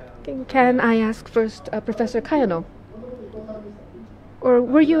 Can I ask first Professor Kayano? Or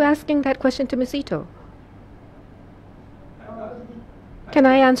were you asking that question to Ms. Ito? Can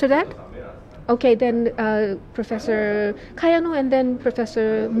I answer that? Okay, then Professor Kayano and then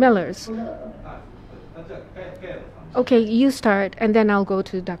Professor Möllers. Okay, you start, and then I'll go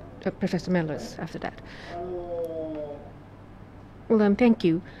to Professor Möllers after that. Well, then, thank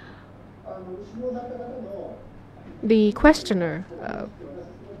you. The questioner,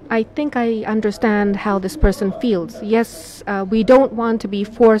 I think I understand how this person feels. Yes, we don't want to be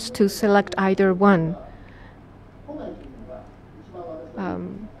forced to select either one.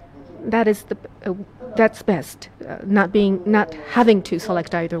 That's best, not having to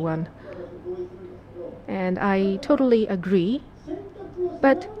select either one. And I totally agree.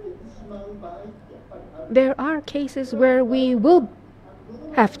 But there are cases where we will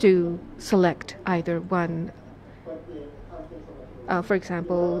have to select either one. For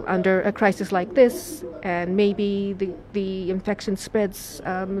example, under a crisis like this, and maybe the infection spreads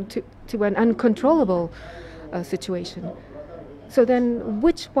to an uncontrollable situation. So then,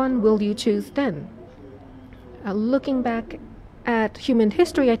 which one will you choose then? Looking back at human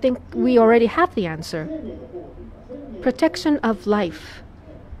history, I think we already have the answer. Protection of life,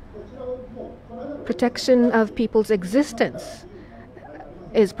 protection of people's existence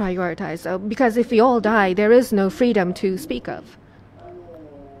is prioritized. Because if we all die, there is no freedom to speak of.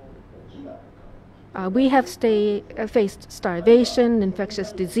 We have faced starvation,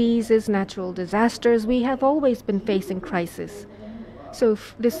 infectious diseases, natural disasters. We have always been facing crisis. So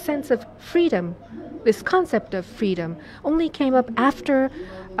this sense of freedom, this concept of freedom, only came up after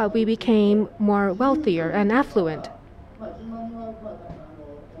we became more wealthier and affluent.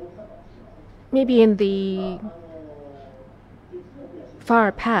 Maybe in the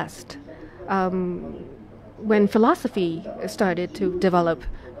far past, when philosophy started to develop,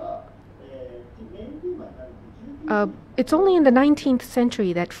 it's only in the 19th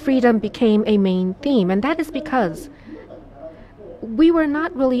century that freedom became a main theme, and that is because we were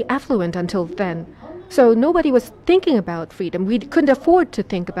not really affluent until then. So nobody was thinking about freedom. We couldn't afford to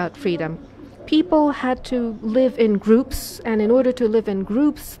think about freedom. People had to live in groups, and in order to live in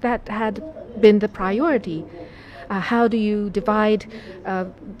groups, that had been the priority. How do you divide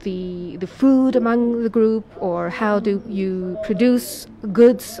the food among the group, or how do you produce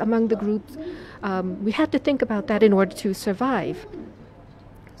goods among the groups? We had to think about that in order to survive.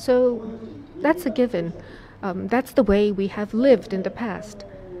 So that's a given. That's the way we have lived in the past.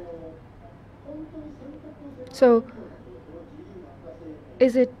 So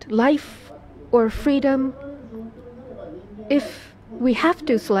is it life or freedom? If we have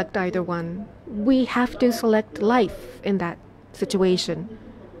to select either one, we have to select life in that situation.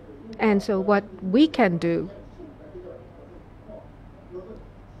 And so what we can do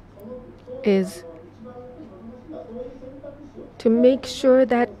is to make sure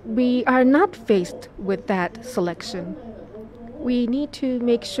that we are not faced with that selection. We need to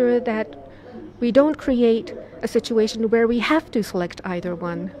make sure that we don't create a situation where we have to select either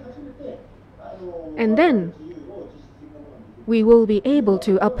one. And then we will be able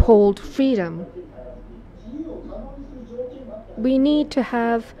to uphold freedom. We need to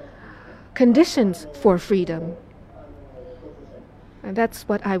have conditions for freedom. And that's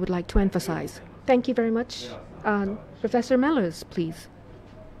what I would like to emphasize. Thank you very much. Professor Möllers, please.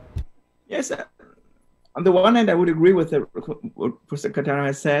 Yes, on the one hand, I would agree with what Professor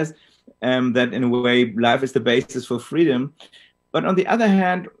Kayano says, that in a way, life is the basis for freedom. But on the other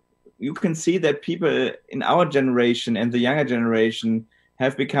hand, you can see that people in our generation and the younger generation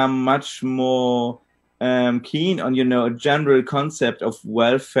have become much more keen on, a general concept of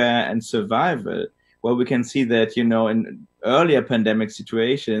welfare and survival. Well, we can see that, in earlier pandemic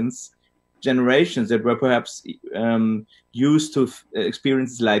situations, generations that were perhaps used to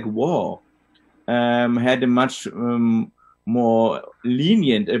experiences like war had a much more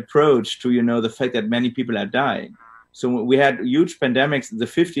lenient approach to, the fact that many people are dying. So we had huge pandemics in the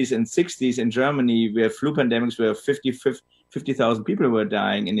 50s and 60s in Germany. We have flu pandemics where 50,000 people were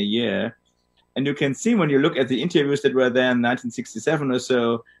dying in a year. And you can see when you look at the interviews that were there in 1967 or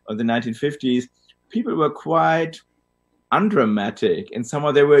so, or the 1950s, people were quite undramatic, and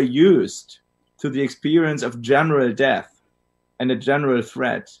somehow they were used to the experience of general death and a general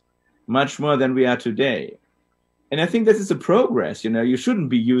threat much more than we are today. And I think this is a progress. You shouldn't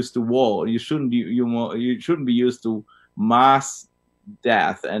be used to war. You shouldn't be used to mass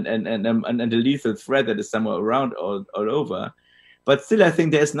death and the lethal threat that is somewhere around all over. But still, I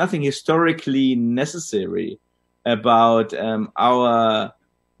think there's nothing historically necessary about our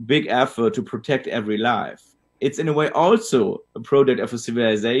big effort to protect every life. it's in a way also a product of a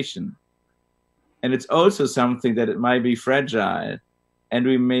civilization. And it's also something that it might be fragile. And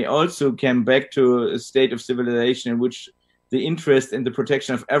we may also come back to a state of civilization in which the interest in the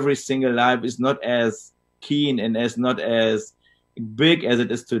protection of every single life is not as keen and not as big as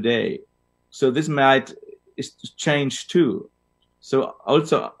it is today. So this might change too. So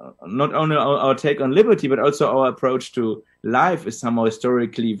also not only our take on liberty, but also our approach to life is somehow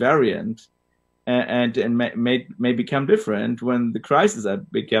historically variant and may become different when the crises are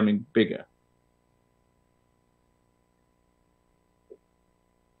becoming bigger.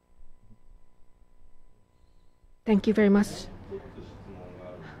 Thank you very much.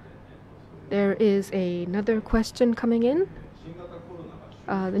 There is another question coming in.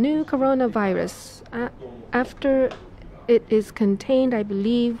 The new coronavirus. After it is contained, I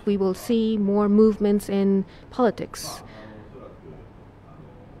believe we will see more movements in politics.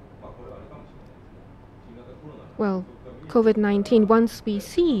 Well, COVID-19, once we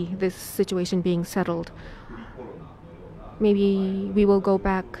see this situation being settled, maybe we will go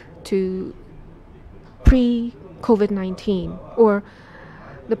back to pre-COVID-19, or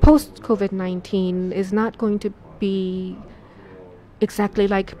the post-COVID-19 is not going to be exactly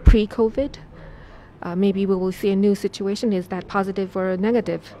like pre-COVID. Maybe we will see a new situation. Is that positive or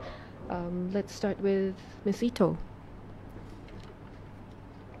negative? Let's start with Ms. Ito.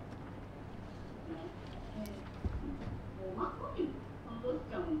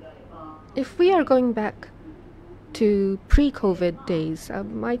 If we are going back to pre-COVID days,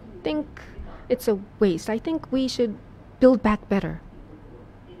 I think it's a waste. I think we should build back better.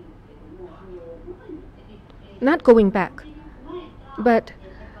 Not going back, but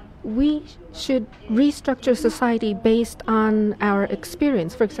we should restructure society based on our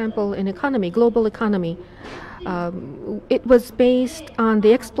experience. For example, in economy, global economy, it was based on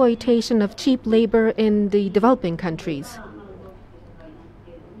the exploitation of cheap labor in the developing countries.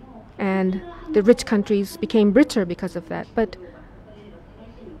 And the rich countries became richer because of that. But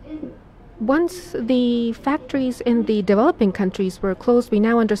once the factories in the developing countries were closed, we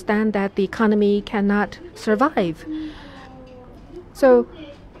now understand that the economy cannot survive. So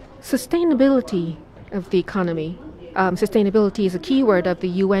sustainability of the economy. Sustainability is a key word of the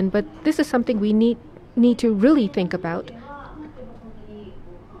UN, but this is something we need to really think about.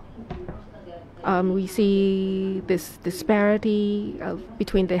 We see this disparity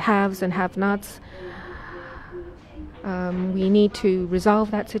between the haves and have-nots. We need to resolve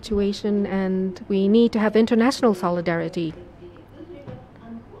that situation, and we need to have international solidarity.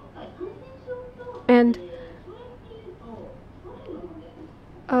 And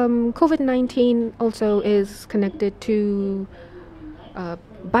COVID-19 also is connected to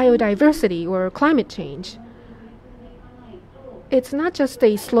biodiversity or climate change. It's not just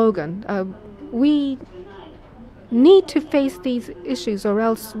a slogan. We need to face these issues, or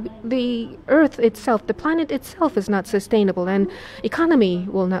else the Earth itself, the planet itself, is not sustainable, and economy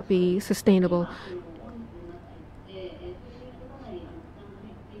will not be sustainable.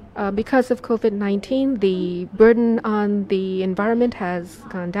 Because of COVID-19, the burden on the environment has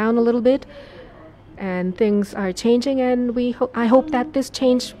gone down a little bit, and things are changing, and I hope that this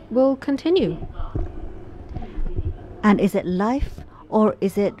change will continue. And is it life or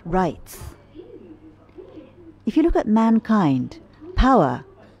is it rights? If you look at mankind, power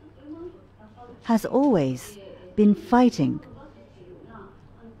has always been fighting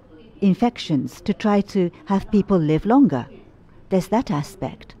infections to try to have people live longer. There's that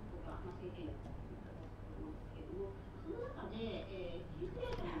aspect.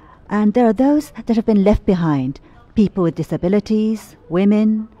 And there are those that have been left behind, people with disabilities,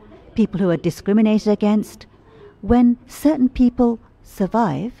 women, people who are discriminated against. When certain people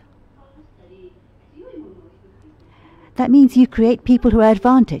survive, that means you create people who are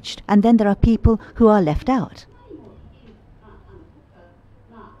advantaged, and then there are people who are left out.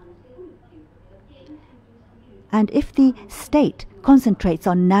 And if the state concentrates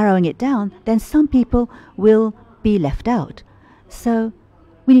on narrowing it down, then some people will be left out. So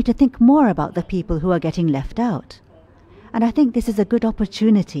we need to think more about the people who are getting left out. And I think this is a good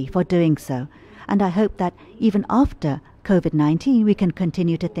opportunity for doing so. And I hope that even after COVID-19, we can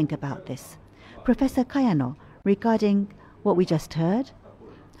continue to think about this. Professor Kayano, regarding what we just heard,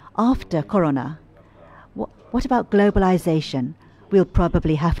 after Corona, what about globalization? We'll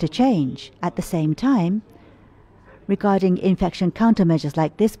probably have to change. At the same time, regarding infection countermeasures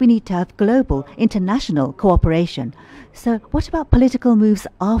like this, we need to have global, international cooperation. So what about political moves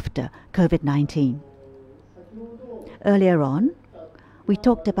after COVID-19? Earlier on, we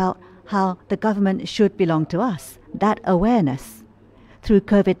talked about how the government should belong to us, that awareness. Through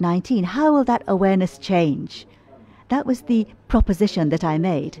COVID-19, how will that awareness change? That was the proposition that I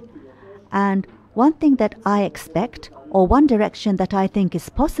made. And one thing that I expect, or one direction that I think is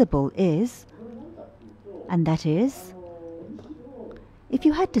possible is, and that is, if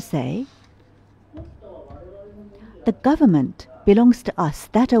you had to say, the government belongs to us,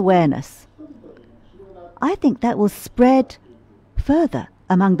 that awareness, I think that will spread further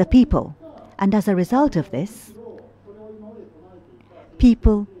among the people. And as a result of this,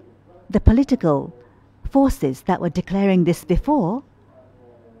 people, the political forces that were declaring this before,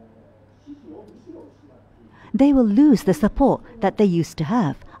 they will lose the support that they used to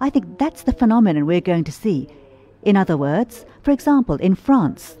have. I think that's the phenomenon we're going to see. In other words, for example, in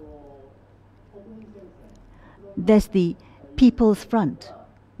France, there's the People's Front.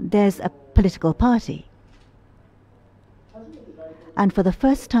 There's a political party. And for the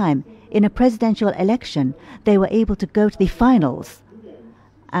first time in a presidential election, they were able to go to the finals.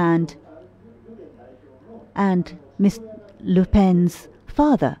 And Ms. Le Pen's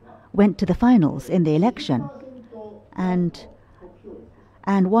father went to the finals in the election and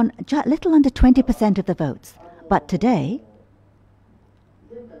won a little under 20% of the votes. But today,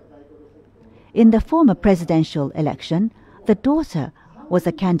 in the former presidential election, the daughter was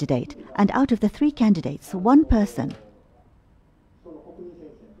a candidate, and out of the 3 candidates, one person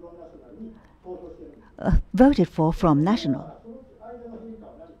voted for Front National.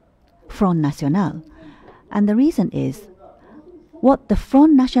 And the reason is, what the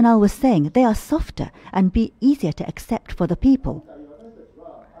Front National was saying, they are softer and be easier to accept for the people.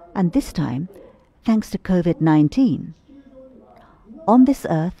 And this time, thanks to COVID-19, on this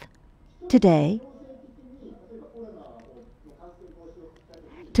earth, today,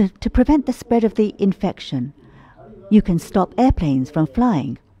 to prevent the spread of the infection, you can stop airplanes from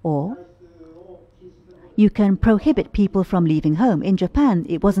flying, or you can prohibit people from leaving home. In Japan,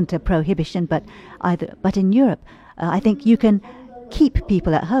 it wasn't a prohibition, but in Europe, I think you can keep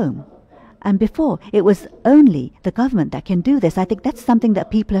people at home. And before, it was only the government that can do this. I think that's something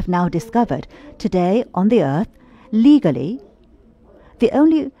that people have now discovered. Today, on the earth, legally, the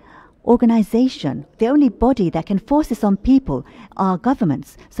only organization, the only body that can force this on people are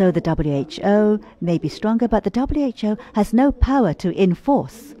governments. So the WHO may be stronger, but the WHO has no power to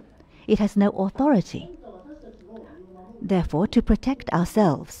enforce. It has no authority. Therefore, to protect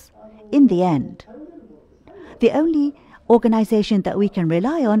ourselves, in the end, the only organization that we can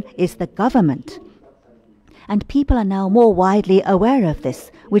rely on is the government. And people are now more widely aware of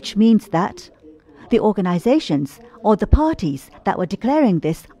this, which means that the organizations or the parties that were declaring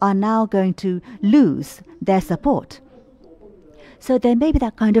this are now going to lose their support. So there may be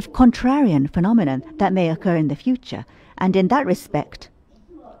that kind of contrarian phenomenon that may occur in the future. And in that respect,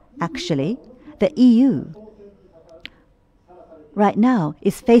 actually, the EU right now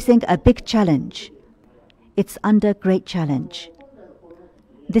is facing a big challenge. It's under great challenge.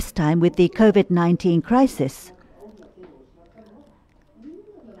 This time with the COVID-19 crisis,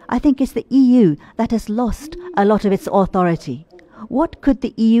 I think it's the EU that has lost a lot of its authority. What could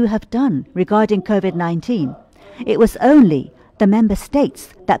the EU have done regarding COVID-19? It was only the member states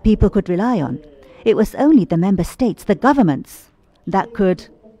that people could rely on. It was only the member states, the governments, that could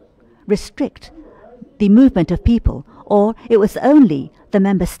restrict the movement of people, or it was only the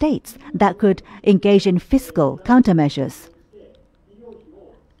member states that could engage in fiscal countermeasures.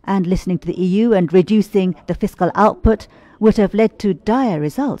 And listening to the EU and reducing the fiscal output would have led to dire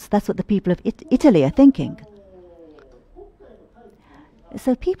results. That's what the people of Italy are thinking.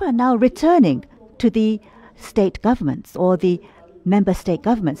 So people are now returning to the state governments or the member state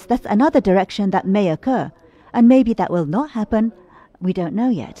governments. That's another direction that may occur. And maybe that will not happen. We don't know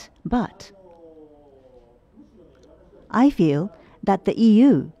yet. But I feel that the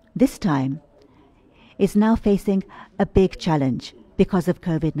EU, this time, is now facing a big challenge because of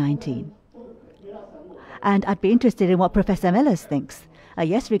COVID-19. And I'd be interested in what Professor Möllers thinks.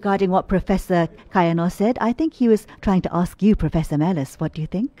 Yes, regarding what Professor Kayano said, I think he was trying to ask you, Professor Möllers, what do you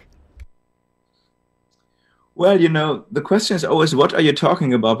think? Well, you know, the question is always, what are you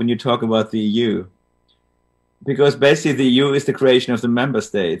talking about when you talk about the EU? Because basically the EU is the creation of the member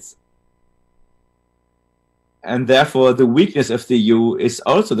states. And therefore, the weakness of the EU is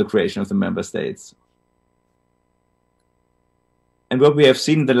also the creation of the member states. And what we have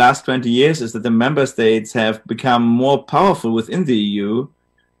seen in the last 20 years is that the member states have become more powerful within the EU.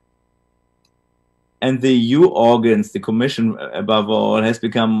 And the EU organs, the Commission above all, has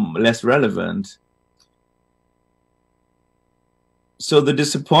become less relevant. So the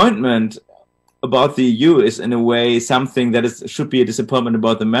disappointment about the EU is in a way something that should be a disappointment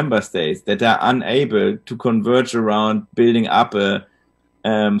about the member states, that are unable to converge around building up a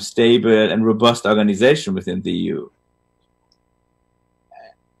stable and robust organization within the EU.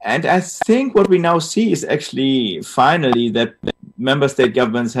 And I think what we now see is actually finally that member state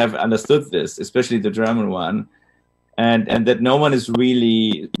governments have understood this, especially the German one, and that no one is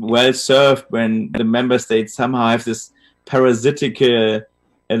really well served when the member states somehow have this parasitical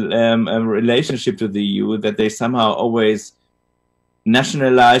relationship to the EU, that they somehow always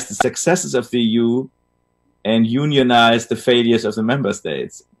nationalize the successes of the EU and unionize the failures of the member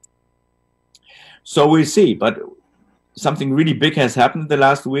states. So we'll see, but something really big has happened in the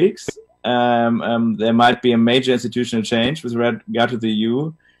last weeks. There might be a major institutional change with regard to the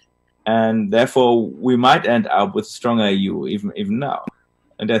EU, and therefore we might end up with a stronger EU even now.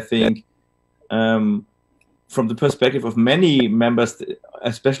 And I think from the perspective of many members,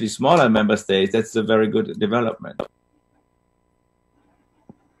 especially smaller member states, that's a very good development.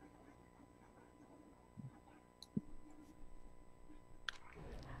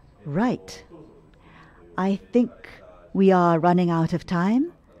 Right. I think we are running out of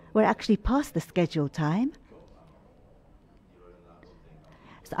time. We're actually past the scheduled time.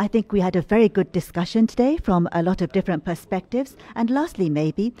 So I think we had a very good discussion today from a lot of different perspectives. And lastly,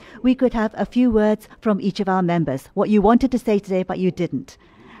 maybe we could have a few words from each of our members, what you wanted to say today but you didn't,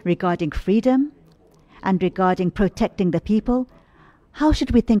 regarding freedom and regarding protecting the people. How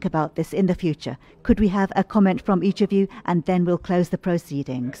should we think about this in the future? Could we have a comment from each of you, and then we'll close the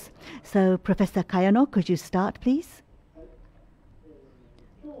proceedings. So, Professor Kayano, could you start, please?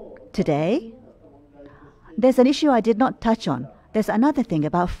 Today, there's an issue I did not touch on. There's another thing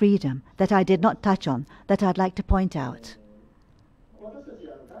about freedom that I did not touch on that I'd like to point out.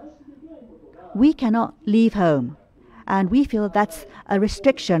 We cannot leave home, and we feel that's a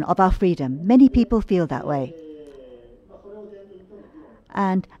restriction of our freedom. Many people feel that way.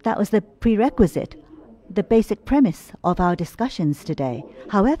 And that was the prerequisite, the basic premise of our discussions today.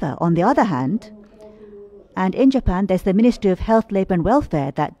 However, on the other hand, and in Japan, there's the Ministry of Health, Labour and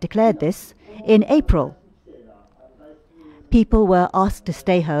Welfare that declared this in April. People were asked to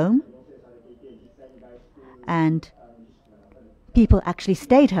stay home, and people actually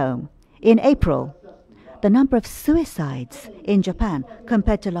stayed home. In April, the number of suicides in Japan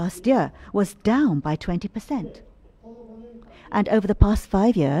compared to last year was down by 20%. And over the past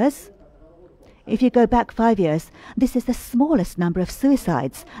 5 years, if you go back 5 years, this is the smallest number of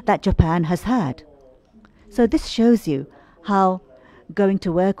suicides that Japan has had. So this shows you how going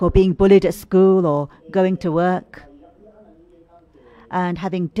to work or being bullied at school or going to work and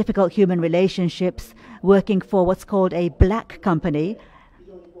having difficult human relationships, working for what's called a black company,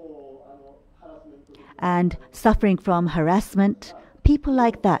 and suffering from harassment, people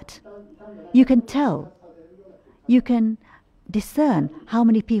like that, you can tell, you can discern how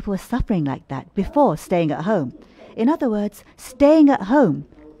many people are suffering like that before staying at home. In other words, staying at home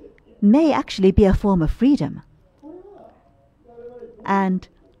may actually be a form of freedom. And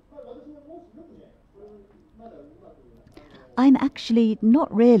I'm actually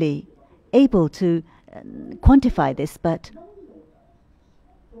not really able to quantify this, but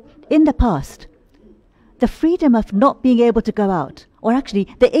in the past, the freedom of not being able to go out, or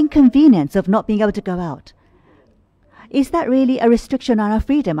actually the inconvenience of not being able to go out, is that really a restriction on our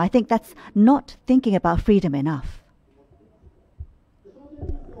freedom? I think that's not thinking about freedom enough.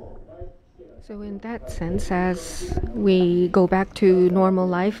 So in that sense, as we go back to normal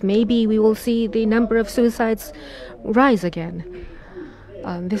life, maybe we will see the number of suicides rise again.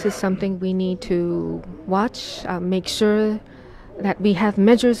 This is something we need to watch, make sure that we have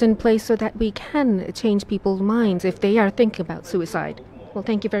measures in place so that we can change people's minds if they are thinking about suicide. Well,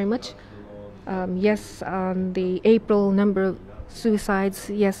 thank you very much. Yes, on the April number of suicides,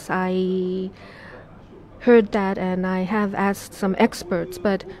 yes, I heard that, and I have asked some experts,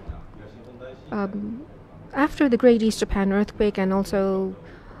 but after the Great East Japan earthquake and also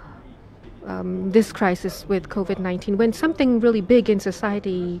this crisis with COVID-19, when something really big in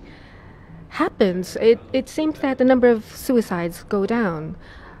society happens, it seems that the number of suicides go down.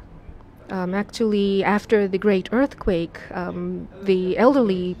 Actually, after the great earthquake, the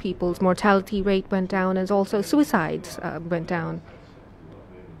elderly people's mortality rate went down, and also suicides went down.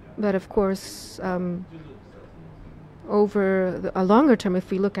 But of course, over a longer term,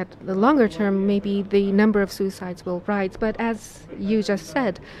 if we look at the longer term, maybe the number of suicides will rise. But as you just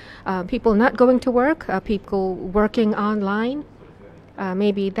said, people not going to work, people working online,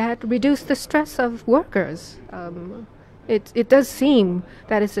 maybe that reduced the stress of workers. It does seem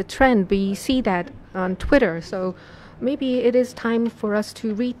that it's a trend. We see that on Twitter. So maybe it is time for us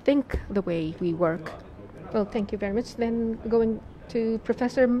to rethink the way we work. Well, thank you very much. Then going to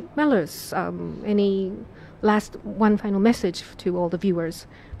Professor Möllers, any one final message to all the viewers?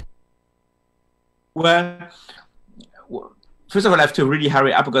 Well, First of all, I have to really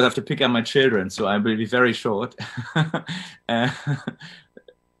hurry up because I have to pick up my children, so I will be very short.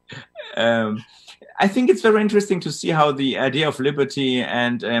 I think it's very interesting to see how the idea of liberty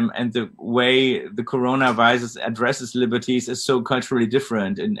and the way the coronavirus addresses liberties is so culturally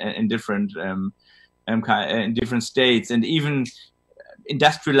different in different states, and even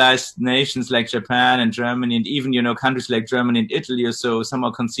industrialized nations like Japan and Germany, and even countries like Germany and Italy or so,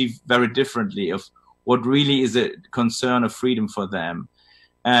 somehow conceive very differently of what really is a concern of freedom for them.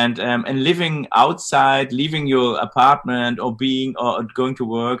 And living outside, leaving your apartment or going to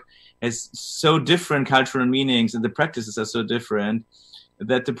work has so different cultural meanings, and the practices are so different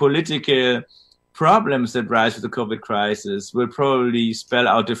that the political problems that rise with the COVID crisis will probably spell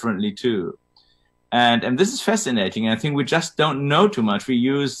out differently too. And this is fascinating. I think we just don't know too much. We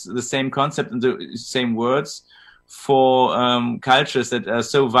use the same concept and the same words for cultures that are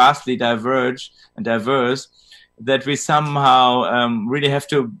so vastly diverse that we somehow really have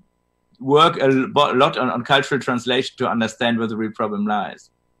to work a lot on cultural translation to understand where the real problem lies.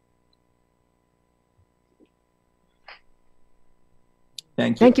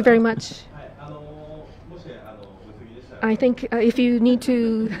 Thank you. Thank you very much. I think if you need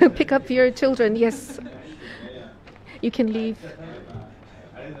to pick up your children, yes, you can leave.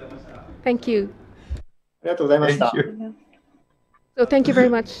 Thank you. Thank you. So thank you very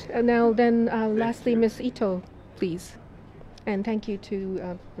much. Now then, lastly, Ms. Ito, please. And thank you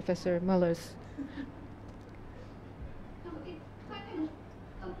to Professor Möllers.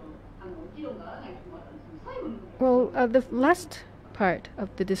 Well, the last part of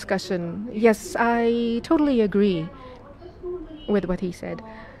the discussion, yes, I totally agree with what he said.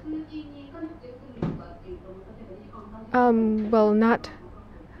 Well, not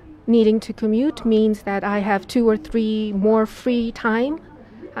needing to commute means that I have 2 or 3 more free time.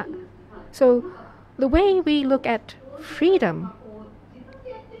 So the way we look at freedom,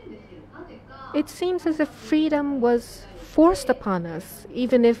 it seems as if freedom was forced upon us,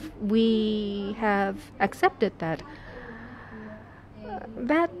 even if we have accepted that.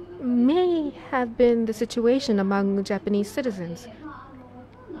 That may have been the situation among Japanese citizens.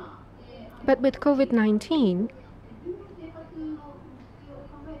 But with COVID-19,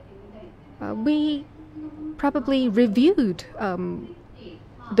 we probably reviewed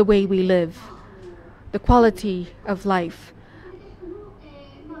the way we live, the quality of life.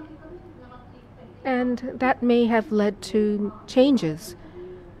 And that may have led to changes.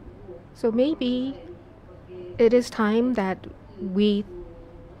 So maybe it is time that we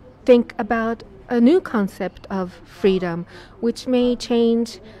think about a new concept of freedom, which may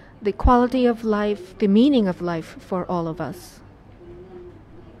change the quality of life, the meaning of life for all of us.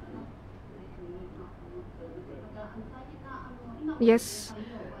 Yes,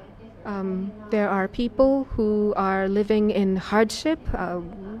 there are people who are living in hardship.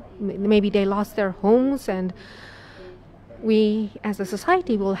 Maybe they lost their homes, and we as a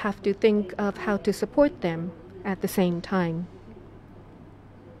society will have to think of how to support them at the same time.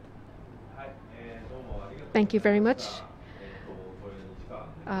 Thank you very much.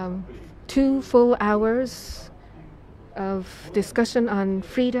 2 full hours of discussion on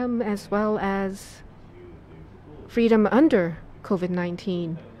freedom as well as freedom under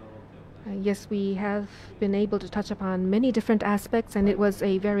COVID-19. Yes, we have been able to touch upon many different aspects, and it was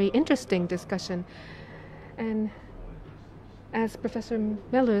a very interesting discussion. And as Professor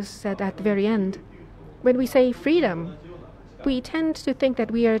Möllers said at the very end, when we say freedom, we tend to think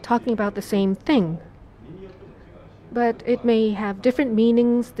that we are talking about the same thing. But it may have different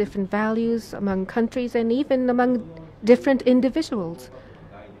meanings, different values among countries, and even among different individuals.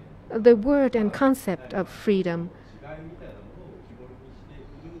 The word and concept of freedom,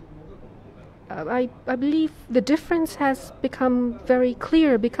 I believe the difference has become very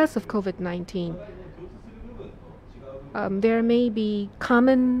clear because of COVID-19. There may be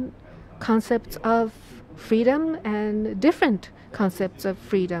common concepts of freedom and different concepts of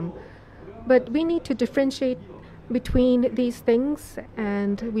freedom, but we need to differentiate between these things,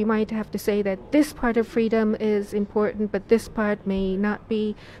 and we might have to say that this part of freedom is important, but this part may not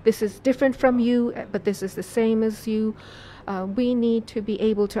be. This is different from you, but this is the same as you. We need to be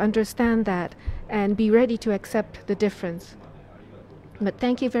able to understand that and be ready to accept the difference. But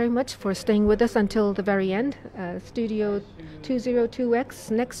thank you very much for staying with us until the very end. Studio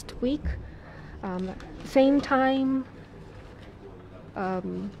 202X next week, same time.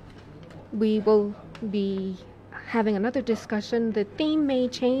 We will be having another discussion. The theme may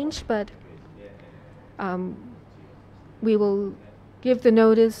change, but we will give the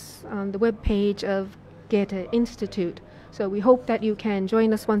notice on the webpage of Goethe-Institut. So we hope that you can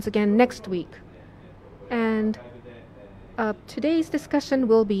join us once again next week. And Today's discussion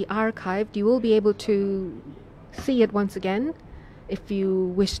will be archived. You will be able to see it once again if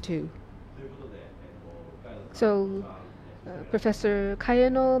you wish to. So, Professor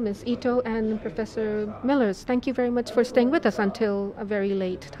Kayano, Ms. Ito, and Professor Möllers, thank you very much for staying with us until a very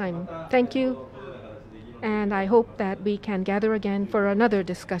late time. Thank you. And I hope that we can gather again for another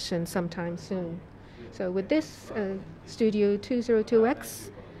discussion sometime soon. So with this, Studio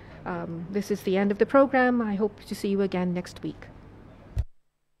 202X, this is the end of the program. I hope to see you again next week.